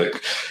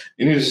specific.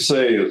 You need to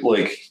say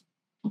like,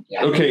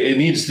 okay, it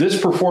needs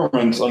this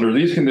performance under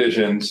these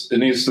conditions. It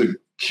needs to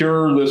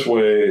cure this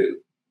way.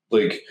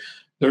 Like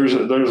there's a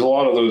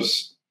lot of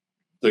those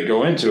that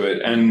go into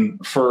it. And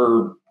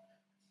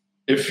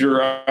if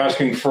you're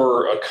asking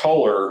for a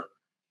color,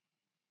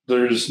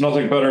 there's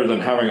nothing better than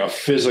having a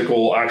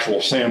physical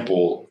actual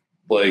sample,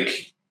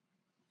 like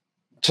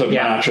to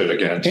match it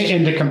against.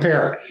 And to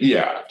compare it.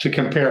 Yeah. To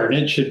compare it.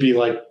 It should be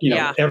like,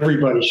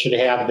 everybody should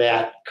have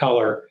that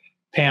color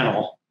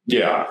panel.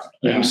 Yeah.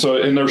 And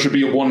there should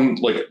be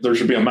there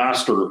should be a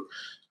master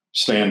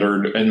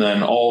standard, and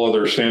then all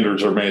other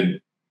standards are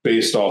made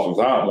based off of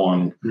that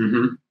one.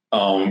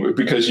 Mm-hmm.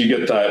 Because you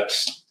get that,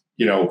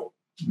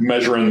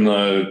 measuring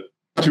the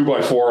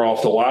 2x4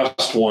 off the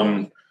last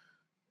one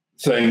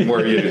thing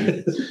where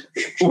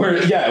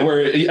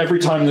every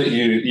time that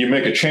you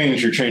make a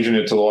change, you're changing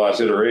it to the last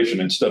iteration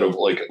instead of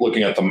like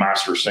looking at the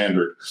master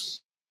standard.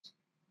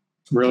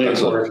 Really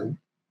important.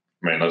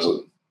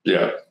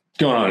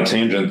 Going on a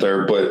tangent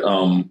there, but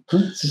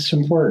it's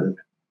important.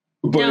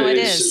 But it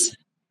is.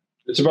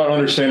 It's about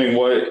understanding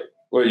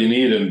what you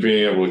need and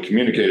being able to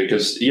communicate it.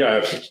 Because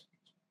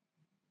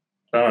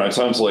I don't know. It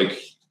sounds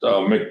like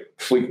Mick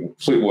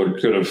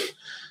Fleetwood could have,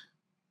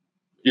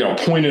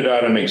 pointed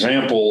out an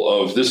example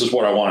of this is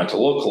what I want it to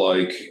look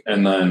like,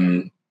 and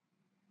then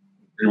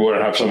you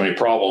wouldn't have so many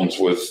problems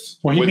with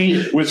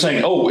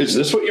saying, "Oh, is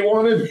this what you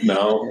wanted?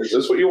 No, is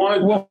this what you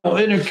wanted?" Well,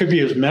 then it could be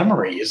his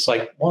memory. It's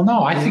like, well,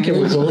 no, I think it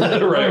was a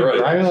little right.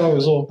 I thought it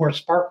was a little more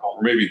sparkle.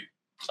 Or maybe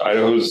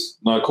Idaho's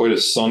not quite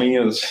as sunny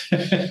as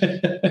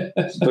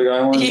Big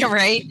Island. Yeah,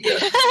 right. Yeah.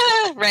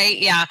 Right.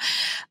 Yeah.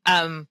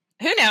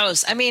 Who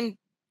knows? I mean,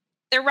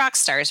 they're rock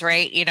stars,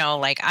 right?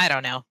 I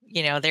don't know.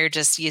 They're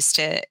just used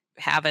to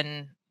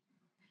having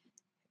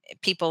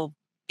people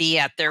be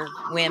at their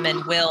whim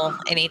and will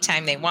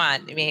anytime they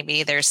want.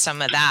 Maybe there's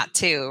some of that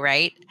too,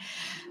 right?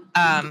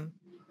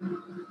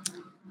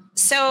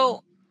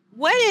 So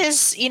what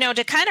is,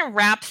 to kind of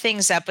wrap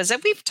things up, is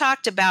that we've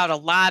talked about a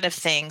lot of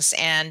things,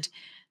 and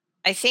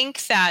I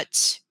think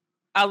that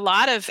a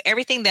lot of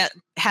everything that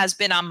has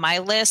been on my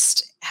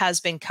list has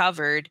been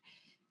covered,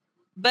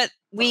 but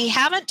we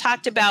haven't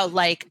talked about,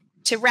 like,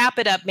 to wrap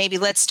it up, maybe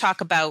let's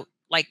talk about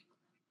like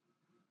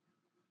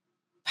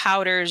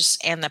powders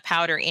and the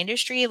powder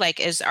industry.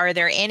 Like, are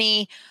there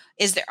any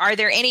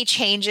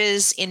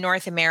changes in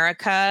North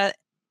America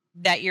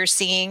that you're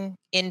seeing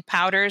in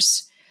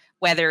powders,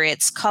 whether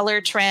it's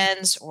color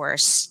trends or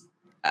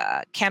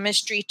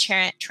chemistry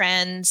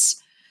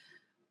trends?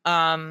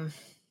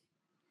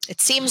 It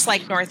seems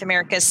like North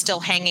America is still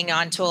hanging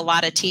on to a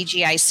lot of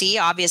TGIC,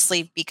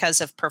 obviously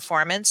because of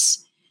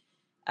performance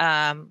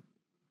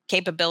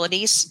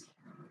capabilities.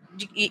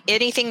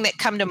 Anything that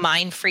come to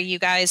mind for you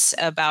guys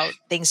about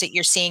things that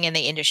you're seeing in the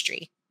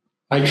industry?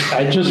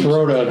 I just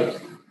wrote a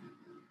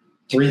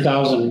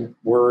 3,000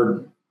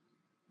 word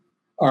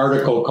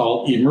article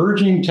called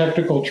 "Emerging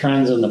Technical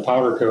Trends in the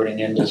Powder Coating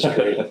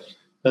Industry."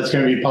 That's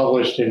going to be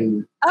published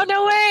in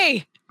no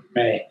way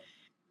May.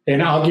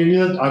 And I'll give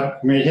you, I'm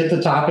going to hit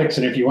the topics,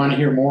 and if you want to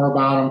hear more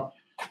about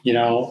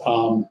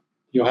them,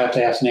 you'll have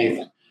to ask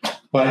Nathan.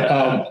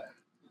 But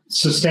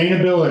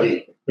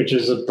sustainability, which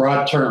is a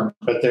broad term,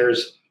 but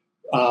there's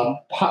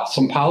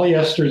some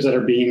polyesters that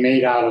are being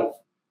made out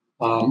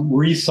of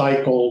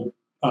recycled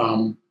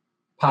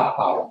pop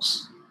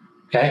bottles.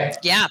 Okay.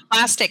 Yeah,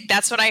 plastic.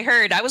 That's what I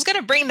heard. I was going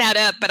to bring that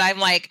up, but I'm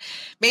like,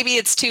 maybe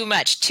it's too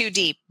much, too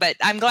deep. But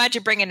I'm glad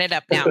you're bringing it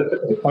up now.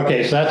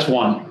 Okay, so that's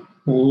one.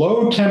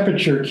 Low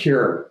temperature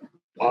cure.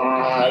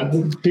 People have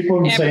been saying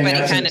that.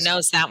 Everybody kind of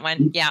knows that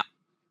one. Yeah.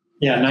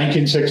 Yeah,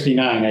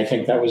 1969. I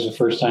think that was the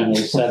first time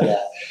they said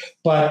that.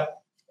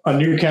 But a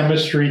new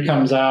chemistry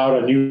comes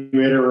out, a new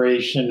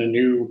iteration, a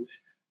new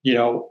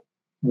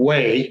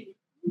way.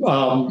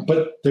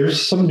 But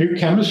there's some new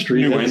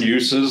chemistry, new end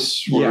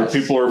uses where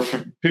people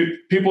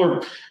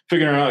are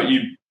figuring out.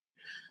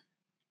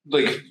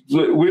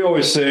 We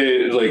always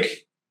say,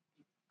 like,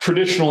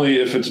 traditionally,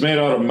 if it's made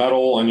out of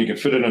metal and you can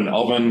fit it in an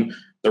oven,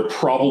 they're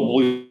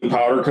probably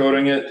powder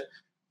coating it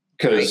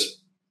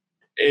because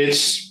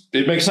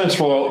it makes sense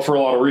for a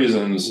lot of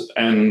reasons.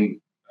 And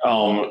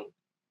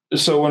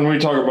so when we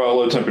talk about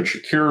low temperature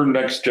cure,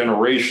 next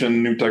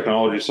generation, new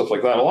technology, stuff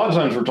like that, a lot of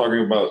times we're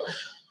talking about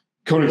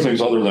coating things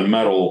other than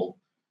metal.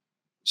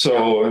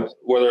 So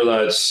whether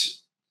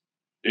that's,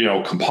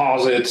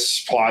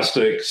 composites,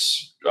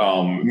 plastics,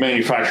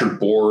 manufactured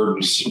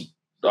boards,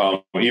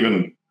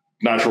 even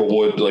natural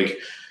wood, like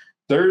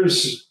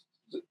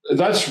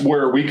that's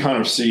where we kind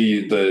of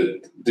see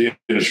the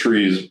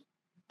industry's,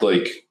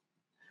 like,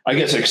 I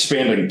guess,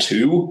 expanding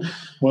to.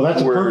 Well,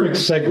 that's a perfect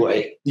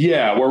segue.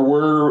 Yeah, where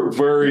we're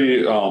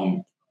very,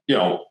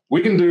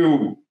 we can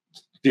do,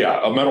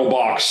 a metal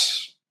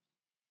box,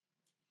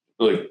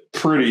 like,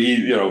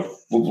 pretty,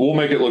 we'll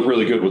make it look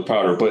really good with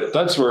powder. But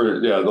that's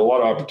where, a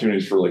lot of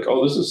opportunities for, like,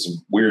 oh, this is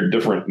some weird,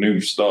 different, new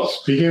stuff.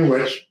 Speaking of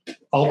which,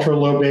 ultra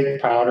low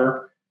bake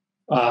powder,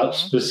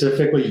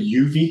 specifically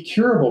UV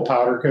curable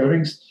powder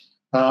coatings.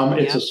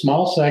 It's a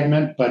small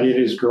segment, but it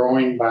is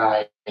growing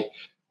by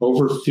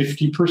over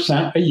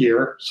 50% a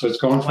year. So it's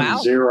going from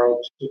zero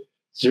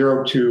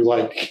to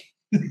like,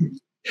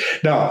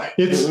 no,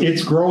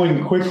 it's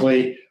growing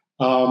quickly.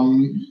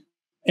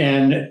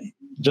 And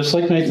just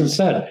like Nathan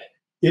said,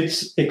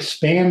 it's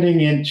expanding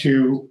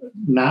into,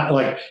 not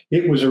like,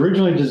 it was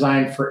originally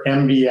designed for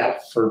MDF,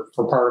 for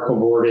particle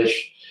boardish,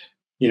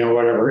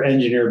 whatever,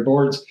 engineered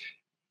boards.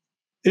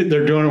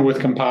 They're doing it with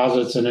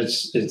composites, and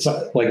it's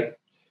like,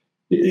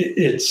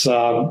 it's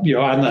on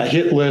the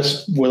hit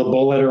list with a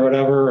bullet or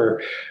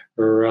whatever,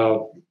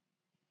 or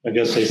I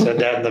guess they said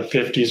that in the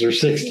 50s or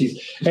 60s.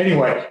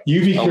 Anyway,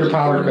 UV cure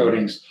powder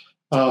coatings,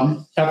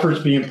 efforts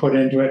being put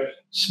into it.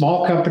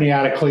 Small company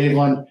out of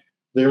Cleveland.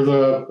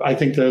 I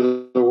think they're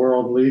the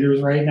world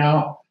leaders right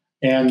now,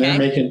 and they're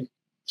making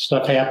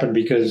stuff happen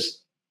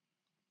because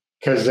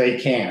they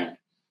can.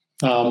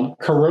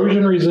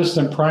 Corrosion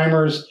resistant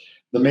primers.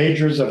 The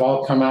majors have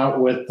all come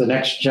out with the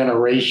next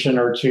generation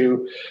or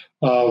two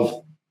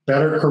of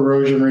better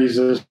corrosion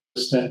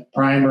resistant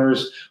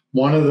primers.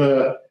 One of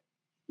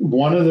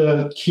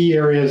the key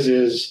areas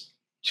is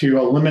to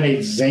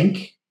eliminate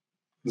zinc.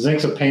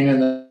 Zinc's a pain in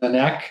the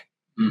neck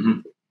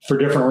for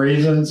different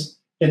reasons.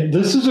 And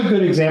this is a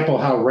good example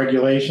of how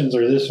regulations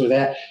or this or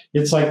that.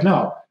 It's like,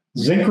 no,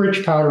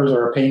 zinc-rich powders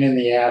are a pain in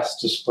the ass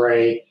to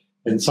spray.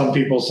 And some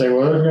people say,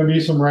 well, there's going to be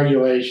some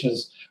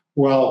regulations.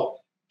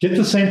 Well, get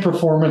the same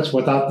performance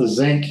without the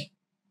zinc.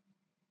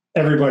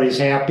 Everybody's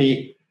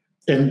happy.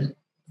 And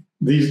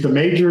the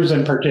majors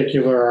in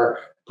particular are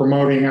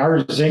promoting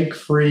our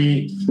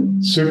zinc-free,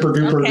 super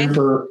duper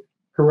duper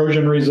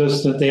corrosion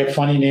resistant. They have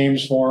funny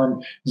names for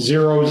them: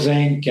 Zero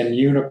Zinc and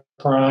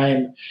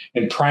Uniprime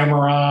and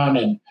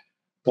Primeron and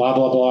blah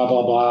blah blah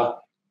blah blah.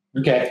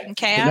 Okay.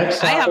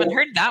 I haven't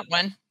heard that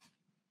one.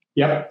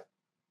 Yep.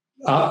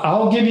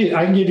 I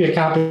can give you a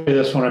copy of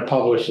this when it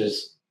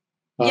publishes.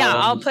 Yeah,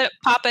 I'll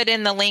pop it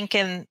in the link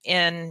in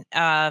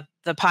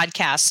the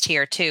podcast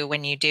here too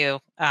when you do,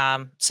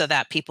 so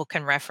that people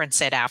can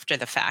reference it after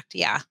the fact.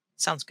 Yeah,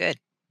 sounds good.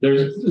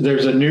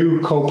 There's a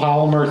new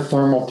copolymer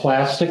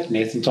thermoplastic.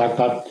 Nathan talked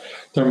about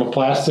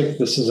thermoplastic.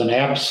 This is an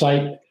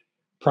Absite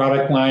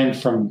product line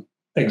from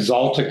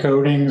Exalta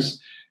Coatings,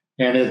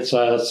 and it's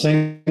a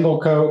single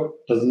coat,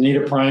 doesn't need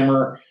a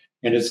primer,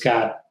 and it's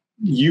got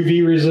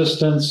UV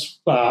resistance,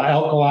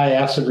 alkali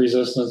acid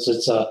resistance.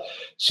 It's a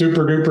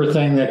super duper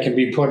thing that can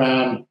be put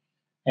on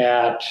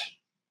at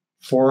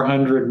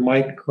 400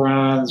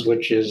 microns,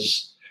 which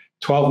is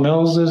 12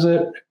 mils, is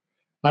it?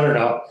 I don't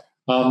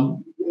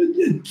know.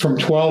 From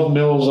 12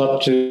 mils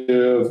up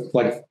to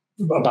like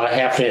about a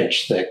half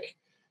inch thick.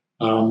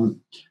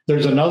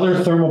 There's another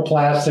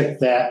thermoplastic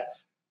that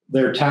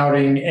they're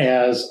touting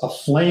as a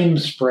flame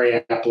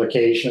spray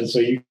application, so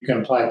you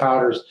can apply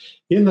powders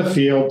in the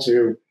field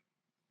to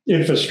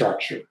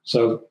infrastructure.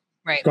 So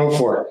go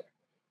for it.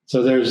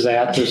 So there's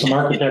that. There's some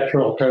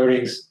architectural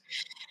coatings.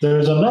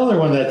 There's another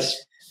one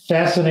that's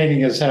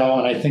fascinating as hell,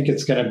 and I think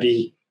it's going to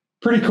be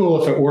pretty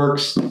cool if it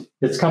works.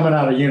 It's coming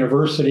out of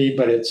university,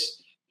 but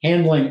it's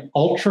handling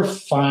ultra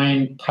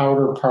fine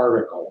powder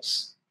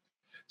particles.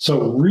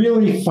 So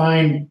really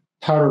fine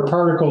powder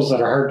particles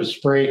that are hard to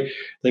spray.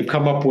 They've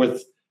come up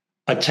with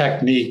a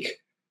technique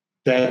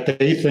that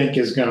they think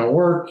is going to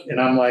work.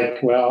 And I'm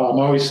like, well, I'm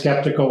always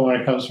skeptical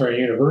when it comes from a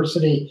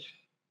university,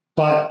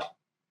 but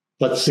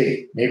let's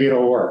see, maybe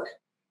it'll work.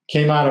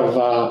 Came out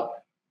of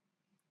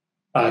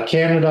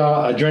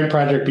Canada, a joint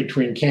project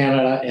between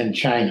Canada and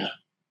China.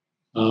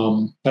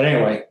 But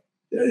anyway,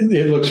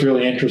 it looks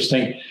really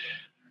interesting.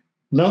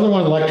 Another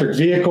one, electric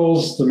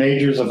vehicles. The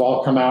majors have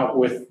all come out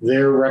with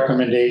their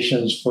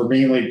recommendations for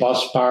mainly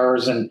bus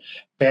bars and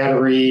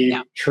battery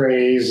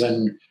trays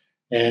and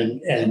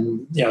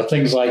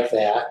things like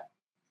that.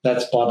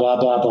 That's blah, blah,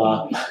 blah,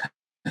 blah.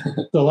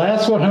 The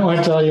last one I want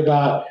to tell you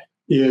about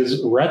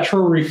is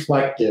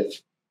retroreflective.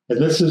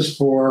 And this is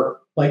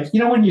for, like,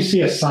 when you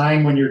see a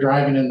sign when you're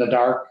driving in the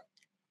dark,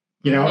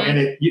 and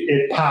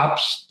it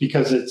pops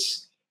because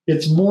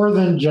it's more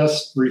than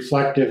just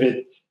reflective.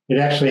 It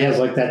actually has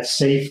like that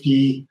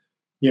safety,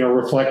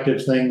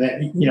 reflective thing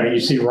that, you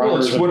see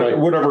runners. Well,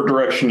 whatever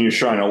direction you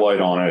shine a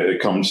light on it,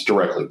 it comes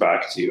directly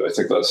back to you. I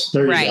think that's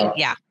right.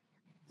 Yeah.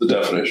 The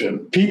definition.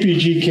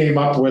 PPG came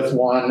up with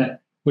one,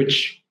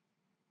 which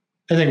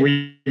I think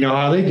we know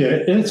how they did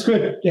it, and it's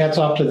good. Hats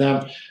off to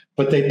them.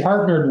 But they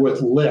partnered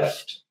with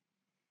Lyft.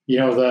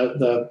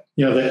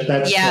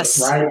 That's yes.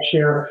 the ride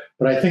share.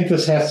 But I think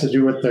this has to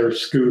do with their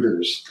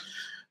scooters.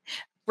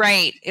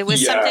 Right. It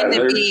was something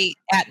to be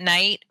at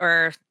night,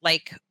 or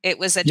like it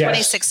was a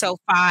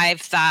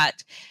 2605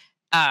 that,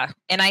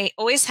 and I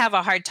always have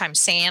a hard time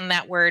saying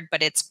that word,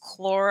 but it's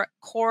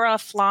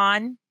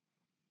chloroflon.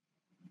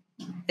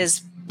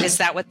 Is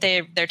that what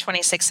their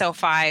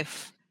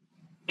 2605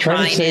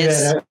 Try to say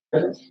is?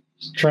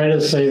 Try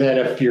to say that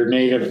if your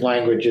native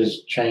language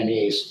is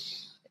Chinese.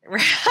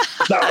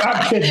 No,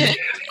 I'm kidding.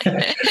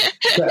 That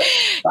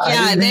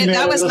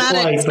was not.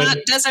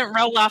 Doesn't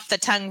roll off the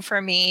tongue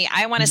for me.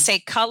 I want to say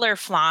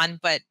colorflon,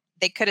 but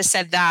they could have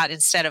said that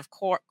instead of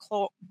That's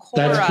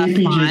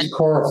PPG's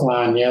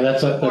Coroflon. Yeah,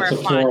 that's a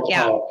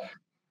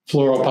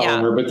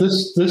fluoropolymer. But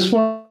this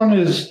one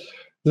is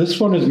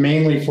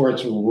mainly for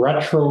its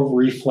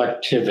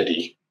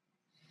retroreflectivity.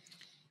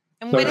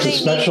 And what do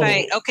they mean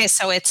by? Okay,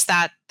 so it's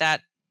that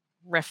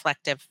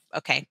reflective.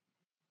 Okay,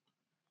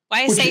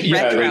 why I say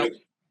retro?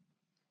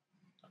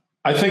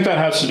 I think that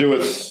has to do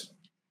with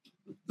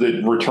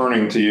the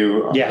returning to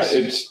you. Yes.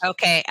 It's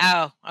okay.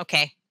 Oh,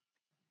 okay.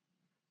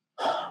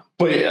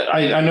 But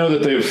I know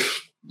that they've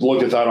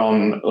looked at that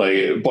on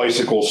like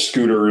bicycles,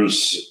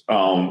 scooters,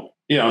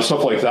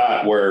 stuff like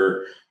that,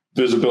 where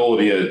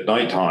visibility at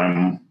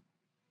nighttime.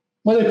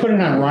 Well, they put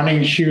it on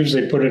running shoes.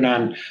 They put it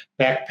on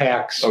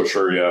backpacks. Oh,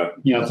 sure, yeah.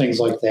 Things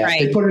like that.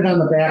 Right. They put it on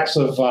the backs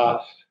of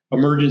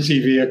emergency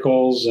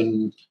vehicles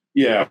and.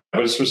 Yeah,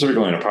 but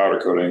specifically in a powder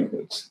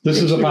coating. This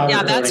is a powder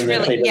coating. That's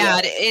really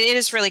it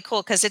is really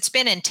cool because it's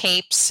been in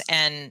tapes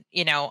and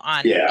it's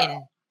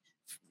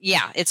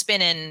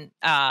been in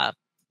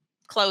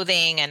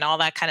clothing and all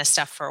that kind of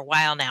stuff for a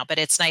while now. But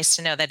it's nice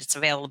to know that it's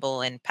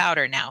available in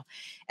powder now.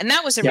 And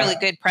that was a really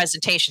good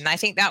presentation. I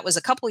think that was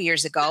a couple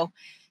years ago.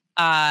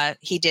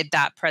 He did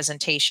that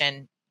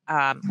presentation,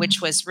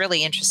 which was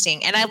really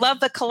interesting. And I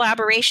love the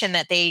collaboration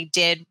that they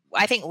did.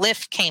 I think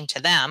Lyft came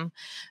to them.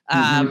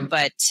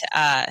 But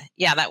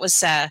that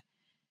was, an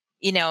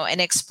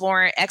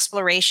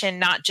exploration,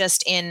 not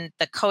just in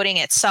the coating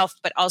itself,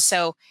 but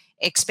also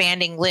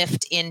expanding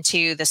Lyft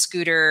into the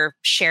scooter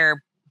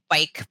share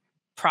bike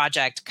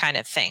project kind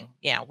of thing.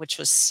 Yeah, which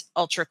was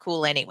ultra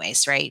cool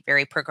anyways, right?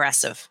 Very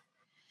progressive.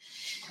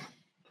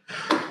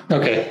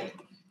 Okay.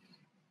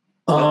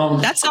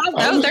 That's all.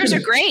 Those are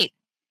great.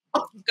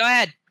 Go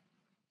ahead.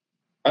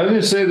 I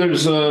didn't say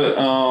there's the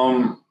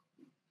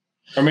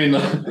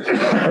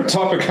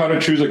topic, how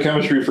to choose a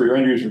chemistry for your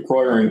end use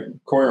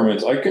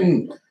requirements. I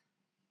can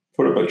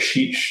put up a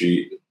cheat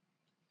sheet.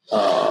 You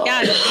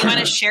want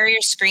to share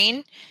your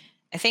screen?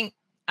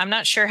 I'm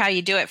not sure how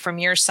you do it from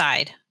your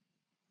side.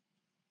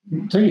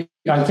 I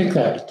think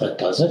that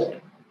does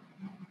it.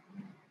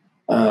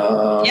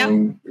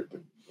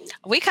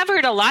 We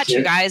covered a lot,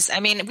 you guys.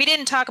 I mean, we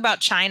didn't talk about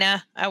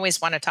China. I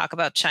always want to talk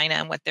about China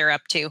and what they're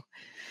up to.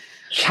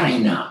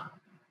 China.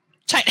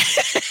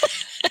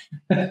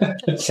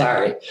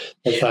 Sorry.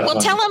 Well,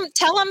 tell them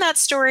that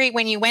story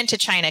when you went to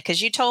China,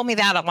 because you told me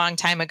that a long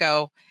time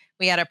ago.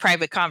 We had a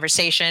private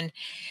conversation,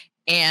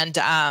 and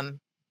the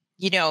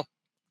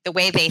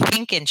way they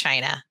think in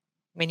China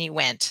when you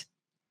went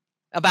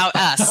about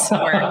us.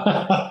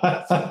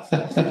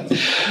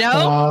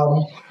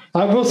 No,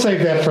 I will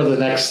save that for the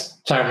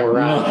next time we're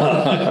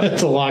out.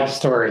 It's a long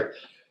story.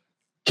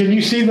 Can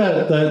you see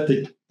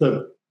the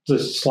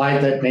slide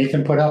that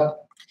Nathan put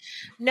up?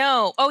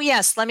 No. Oh,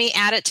 yes. Let me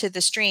add it to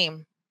the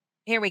stream.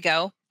 Here we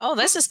go. Oh,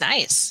 this is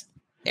nice.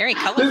 Very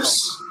colorful.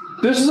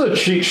 This is a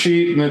cheat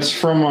sheet, and it's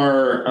from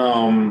our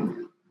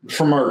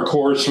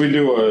course. We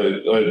do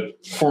a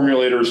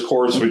formulators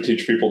course. We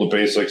teach people the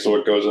basics of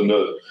what goes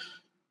into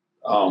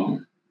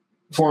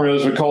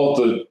formulas. We call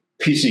it the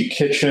PC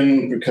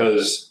kitchen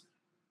because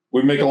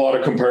we make a lot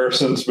of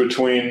comparisons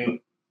between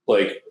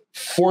like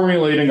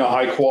formulating a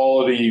high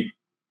quality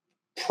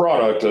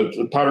product,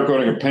 a powder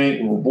coating, a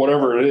paint,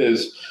 whatever it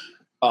is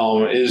a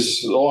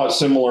lot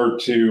similar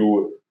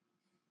to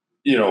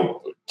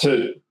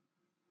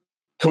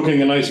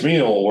cooking a nice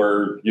meal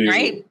where you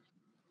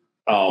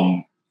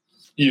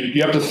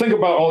have to think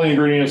about all the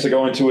ingredients that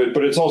go into it,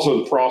 but it's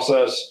also the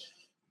process.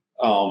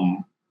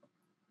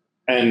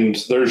 And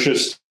there's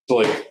just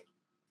like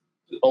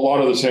a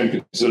lot of the same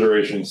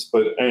considerations.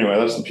 But anyway,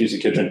 that's the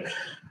PC kitchen.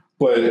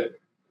 But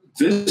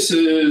this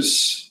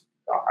is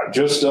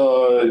just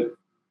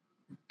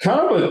kind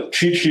of a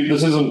cheat sheet.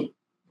 This isn't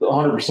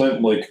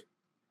 100% like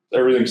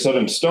everything set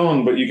in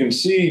stone, but you can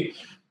see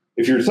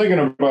if you're thinking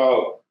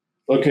about,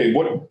 okay,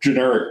 what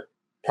generic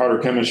powder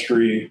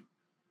chemistry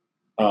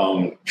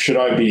should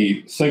I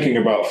be thinking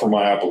about for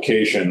my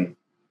application?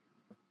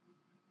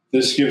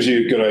 This gives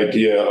you a good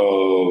idea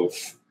of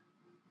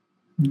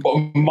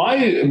my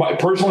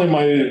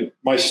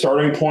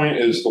starting point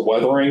is the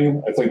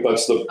weathering. I think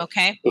that's the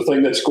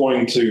thing that's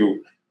going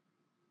to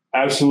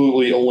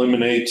absolutely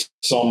eliminate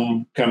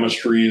some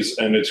chemistries,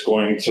 and it's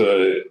going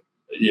to,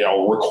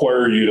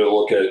 require you to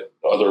look at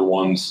other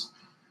ones.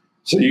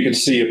 So you can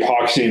see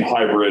epoxy and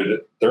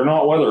hybrid, they're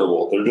not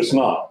weatherable. They're just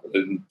not.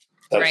 And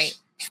that's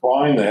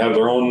fine. They have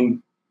their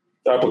own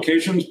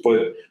applications,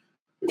 but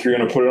if you're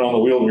going to put it on the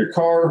wheel of your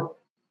car,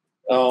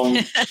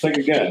 think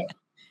again.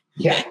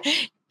 Yeah.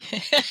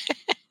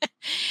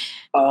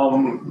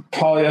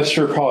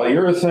 Polyester,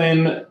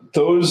 polyurethane,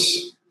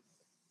 those,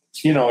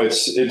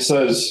 it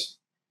says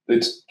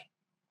it's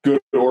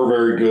good or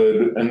very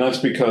good. And that's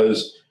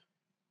because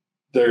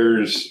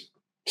there's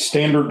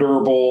standard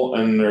durable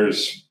and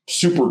there's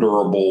super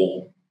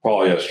durable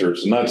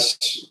polyesters. And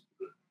that's,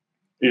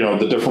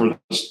 the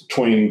difference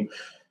between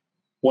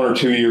 1 or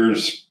 2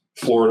 years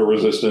Florida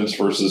resistance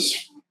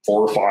versus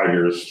 4 or 5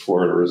 years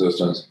Florida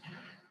resistance,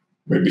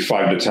 maybe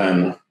 5 to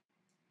 10.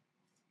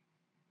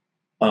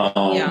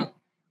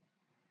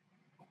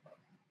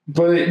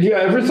 But yeah,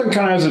 everything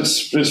kind of has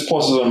its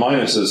pluses and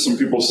minuses. Some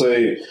people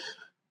say,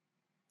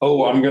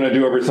 "Oh, I'm going to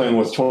do everything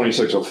with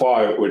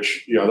 2605,"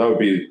 which that would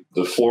be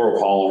the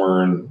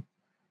fluoropolymer, and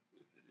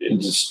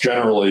it's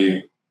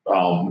generally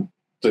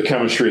the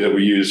chemistry that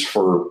we use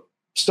for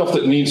stuff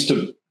that needs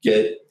to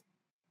get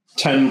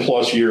 10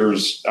 plus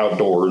years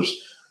outdoors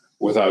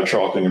without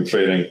chalking and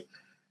fading.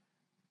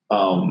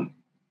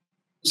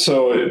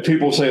 So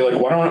people say, like,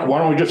 why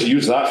don't we just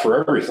use that for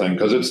everything?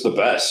 Because it's the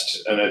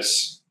best, and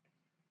it's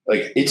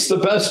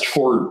the best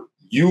for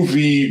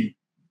UV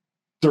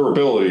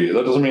durability.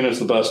 That doesn't mean it's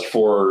the best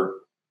for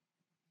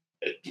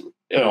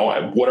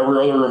whatever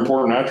other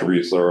important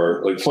attributes there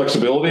are, like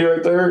flexibility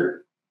right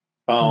there.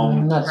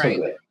 Not so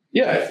good.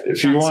 Yeah,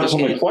 if you want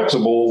something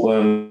flexible,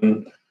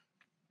 then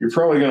you're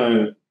probably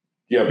going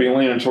to be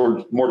leaning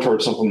more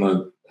towards something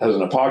that has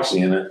an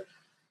epoxy in it,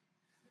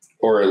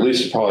 or at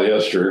least a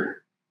polyester.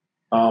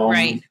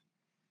 Right.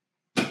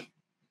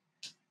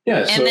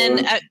 Yeah. And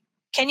then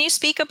can you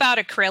speak about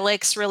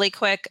acrylics really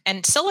quick?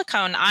 And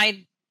silicone,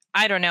 I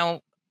don't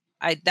know.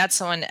 That's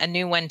a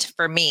new one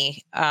for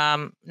me.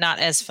 Not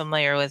as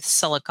familiar with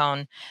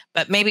silicone,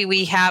 but maybe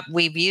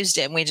we've used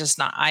it and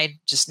I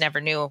just never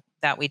knew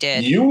that we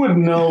did. You would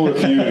know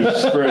if you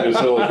sprayed a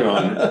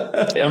silicone.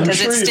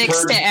 Because it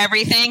sticks to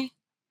everything?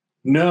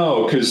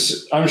 No,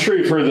 because I'm sure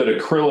you've heard that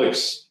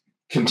acrylics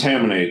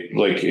contaminate.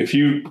 Like if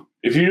you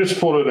just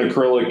put an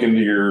acrylic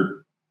into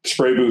your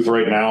spray booth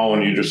right now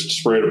and you just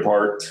spray it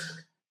apart,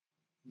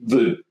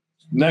 the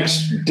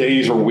next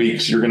days or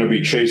weeks you're going to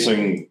be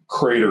chasing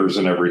craters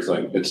and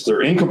everything.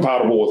 They're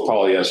incompatible with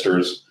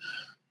polyesters.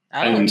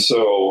 And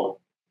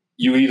so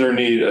you either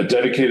need a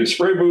dedicated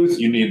spray booth,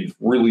 you need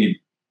really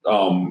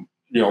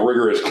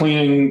rigorous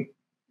cleaning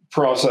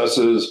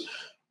processes,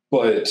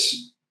 but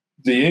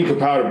the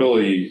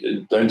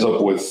incompatibility ends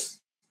up with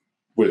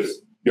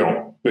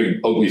big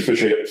ugly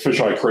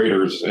fisheye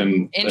craters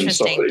and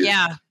interesting. And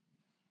stuff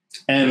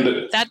and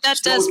that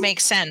does make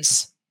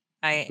sense.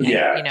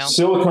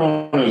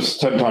 Silicone is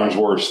 10 times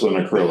worse than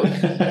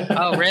acrylic.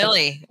 Oh,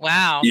 really?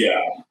 Wow. Yeah.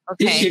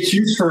 Okay. It's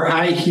used for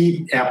high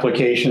heat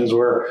applications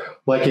where,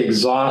 like,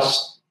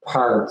 exhaust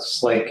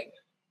parts, like,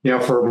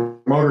 for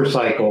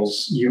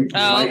motorcycles.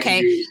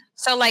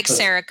 So like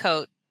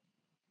Cerakote.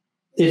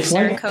 It's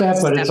like that,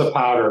 but it's a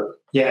powder.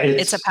 Yeah.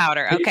 It's a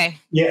powder. Okay.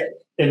 Yeah.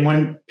 And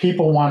when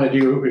people want to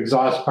do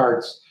exhaust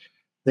parts,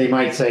 they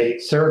might say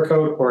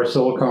Cerakote or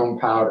silicone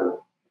powder,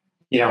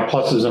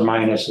 pluses and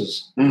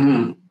minuses.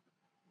 Mm-hmm.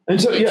 And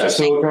so,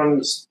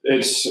 silicone,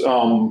 it's, they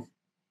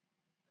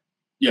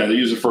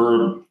use it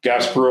for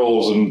gas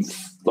grills and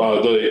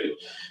the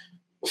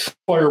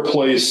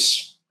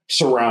fireplace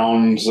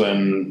surrounds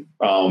and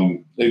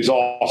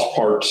exhaust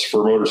parts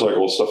for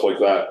motorcycles, stuff like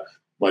that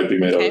might be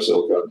made out of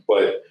silicone.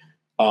 But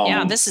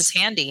this is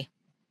handy.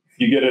 If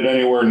you get it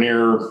anywhere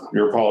near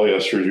your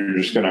polyesters, you're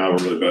just going to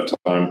have a really bad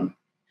time.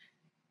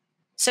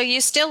 So you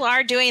still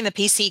are doing the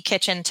PC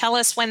kitchen. Tell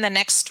us when the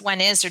next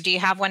one is, or do you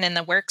have one in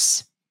the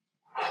works?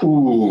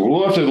 Ooh,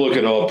 we'll have to look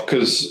it up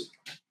because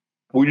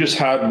we just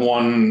had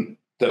one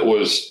that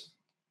was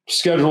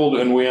scheduled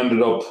and we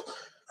ended up,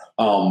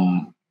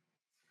 I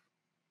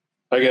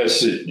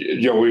guess,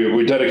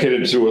 we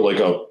dedicated to it like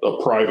a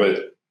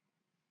private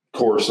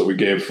course that we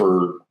gave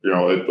for,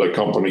 a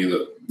company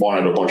that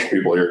wanted a bunch of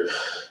people here.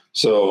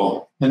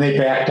 So, and they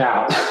backed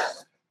out.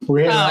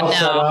 We had it all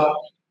set up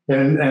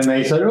and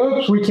they said,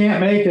 oops, we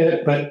can't make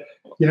it. But,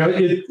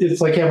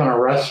 it's like having a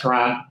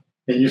restaurant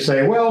and you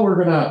say, well,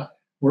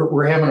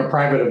 we're having a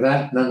private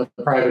event. And then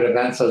the private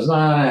event says,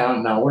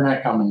 no, we're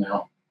not coming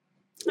now.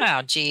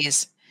 Oh,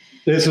 geez.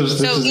 This is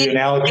the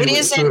analogy.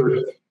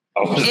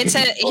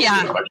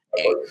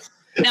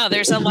 No,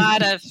 there's a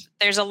lot of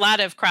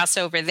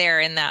crossover there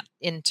in that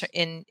in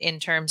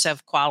terms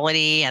of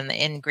quality and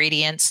the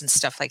ingredients and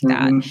stuff like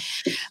that.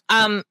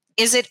 Mm-hmm.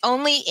 is it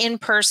only in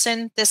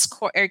person this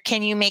course, or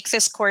can you make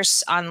this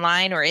course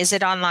online, or is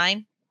it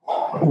online?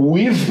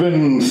 We've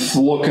been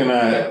looking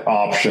at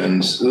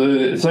options.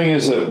 The thing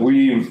is that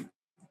we've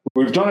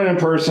done it in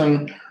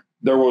person.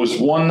 There was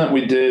one that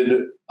we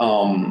did,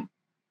 during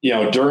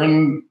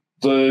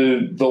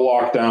the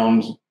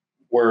lockdowns,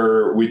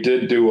 where we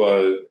did do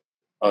a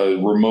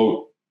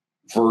remote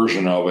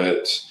version of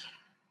it,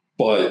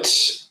 but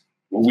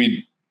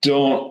we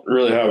don't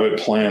really have it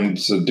planned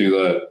to do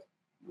that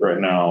right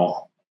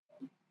now.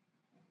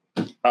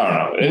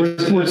 I don't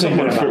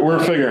know. We're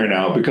figuring it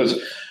out, because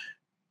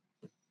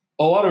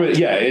a lot of it,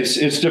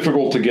 it's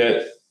difficult to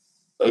get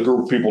a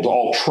group of people to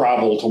all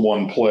travel to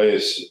one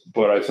place.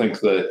 But I think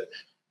that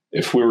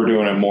if we were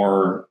doing it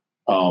more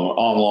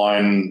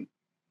online,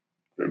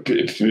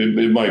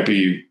 it might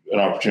be an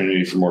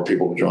opportunity for more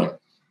people to join.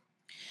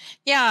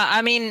 Yeah,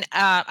 I mean,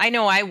 I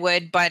know I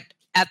would, but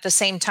at the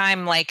same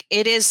time, like,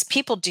 it is,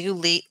 people do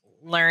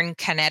learn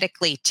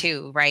kinetically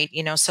too, right?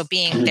 So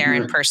being there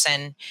in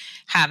person,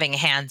 having a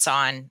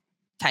hands-on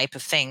type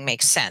of thing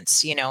makes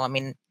sense. I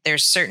mean,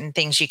 there's certain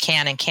things you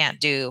can and can't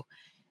do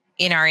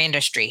in our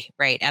industry,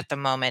 right? At the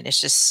moment,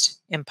 it's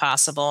just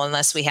impossible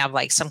unless we have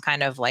like some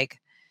kind of like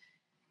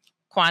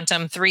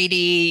quantum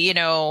 3D,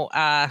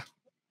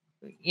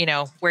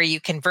 where you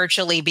can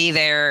virtually be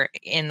there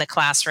in the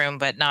classroom,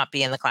 but not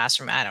be in the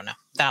classroom. I don't know.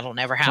 That'll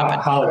never happen.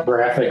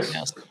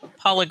 Holographics.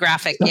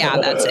 Holographic. Yeah,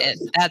 that's it.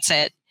 That's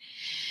it.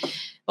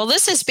 Well,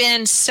 this has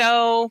been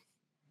so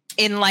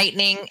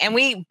enlightening, and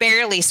we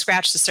barely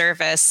scratched the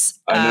surface.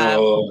 I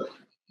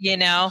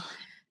know.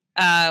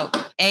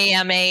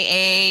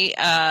 AMAA,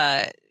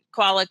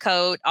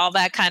 Qualicoat, all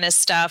that kind of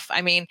stuff.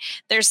 I mean,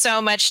 there's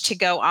so much to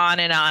go on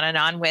and on and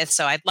on with.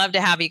 So I'd love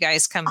to have you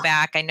guys come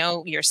back. I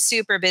know you're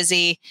super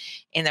busy,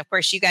 and of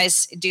course you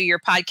guys do your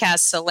podcast.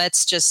 So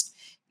let's just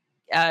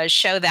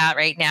show that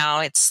right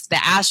now. It's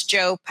the Ask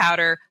Joe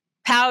Powder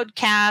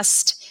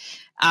Podcast.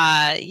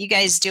 You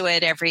guys do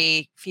it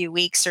every few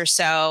weeks or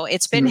so.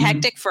 It's been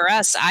hectic for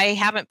us. I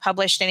haven't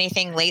published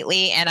anything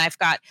lately, and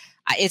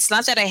it's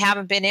not that I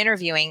haven't been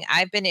interviewing.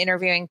 I've been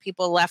interviewing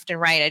people left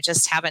and right. I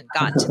just haven't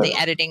gotten to the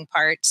editing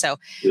part. So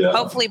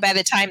hopefully by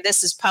the time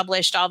this is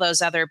published, all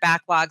those other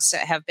backlogs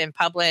have been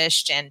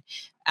published. And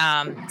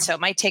so it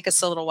might take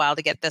us a little while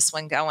to get this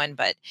one going.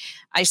 But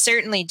I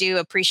certainly do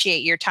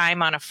appreciate your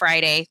time on a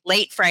Friday,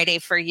 late Friday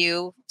for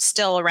you,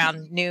 still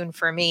around noon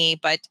for me.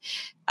 But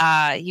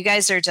you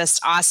guys are just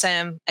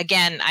awesome.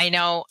 Again, I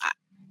know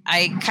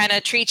I kind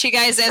of treat you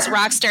guys as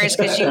rock stars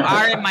because you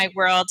are in my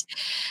world.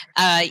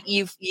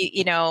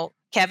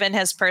 Kevin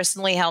has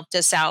personally helped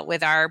us out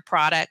with our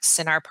products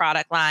and our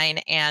product line.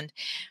 And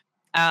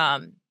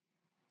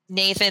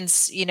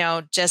Nathan's,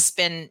 just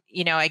been,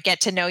 I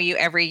get to know you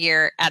every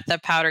year at the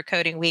Powder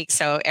Coating Week.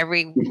 So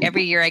every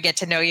year I get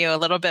to know you a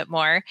little bit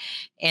more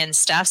and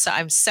stuff. So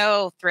I'm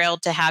so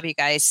thrilled to have you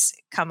guys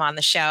come on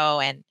the show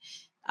and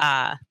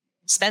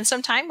spend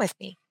some time with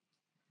me.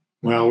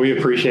 Well, we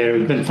appreciate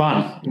it. It's been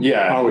fun.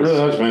 Yeah, it really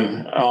has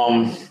been.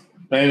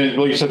 And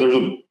like you said, there's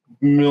a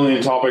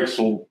million topics.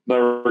 We'll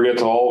never get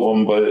to all of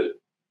them, but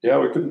yeah,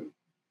 we could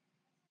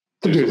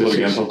do this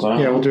again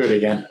sometime. Yeah, we'll do it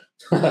again.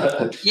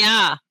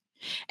 Yeah.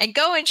 And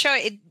go and show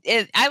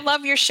it. I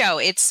love your show.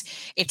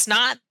 It's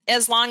not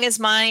as long as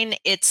mine.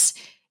 It's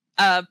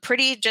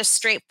pretty just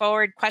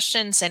straightforward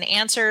questions and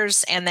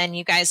answers. And then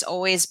you guys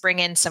always bring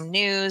in some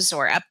news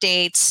or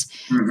updates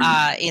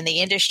in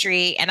the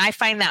industry. And I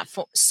find that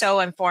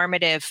so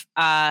informative.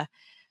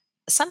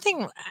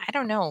 Something, I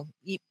don't know,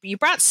 you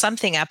brought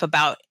something up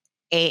about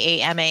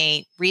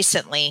AAMA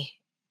recently.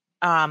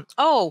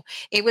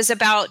 It was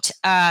about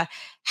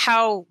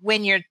how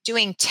when you're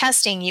doing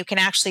testing, you can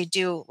actually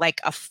do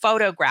like a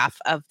photograph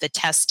of the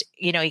test.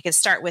 You can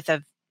start with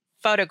a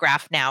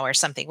photograph now or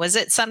something. Was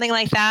it something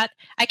like that?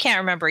 I can't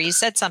remember. You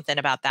said something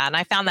about that, and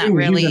I found that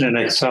really even an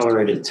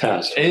accelerated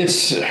test.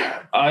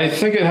 I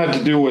think it had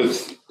to do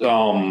with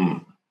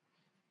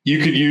you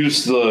could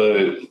use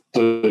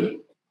the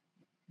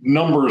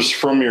numbers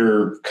from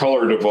your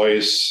color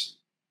device,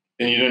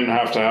 and you didn't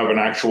have to have an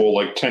actual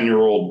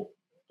 10-year-old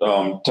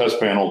test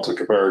panel to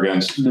compare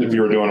against if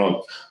you were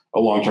doing a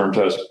long-term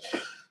test.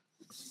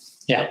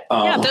 Yeah.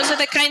 Those are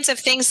the kinds of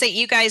things that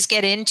you guys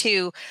get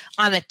into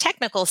on the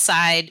technical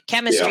side,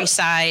 chemistry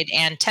side,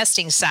 and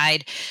testing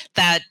side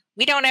that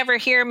we don't ever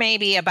hear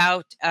maybe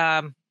about,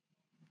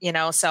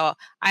 so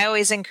I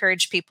always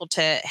encourage people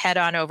to head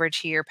on over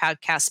to your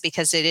podcast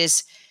because it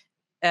is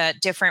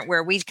different,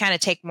 where we kind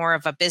of take more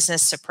of a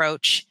business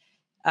approach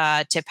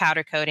to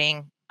powder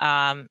coating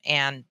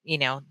and,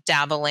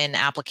 dabble in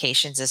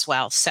applications as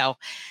well. So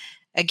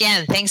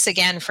again, thanks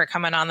again for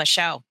coming on the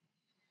show.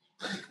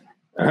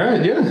 All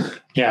right. Yeah.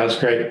 Yeah, it was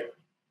great.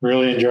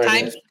 Really enjoyed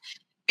it.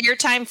 Beer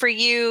time for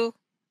you.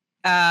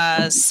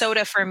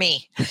 Soda for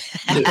me.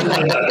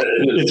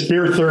 It's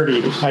beer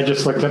 30. I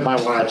just looked at my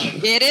watch.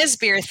 It is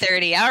beer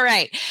 30. All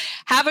right.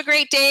 Have a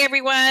great day,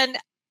 everyone.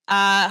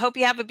 Hope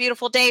you have a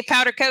beautiful day.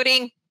 Powder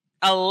coating.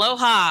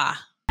 Aloha.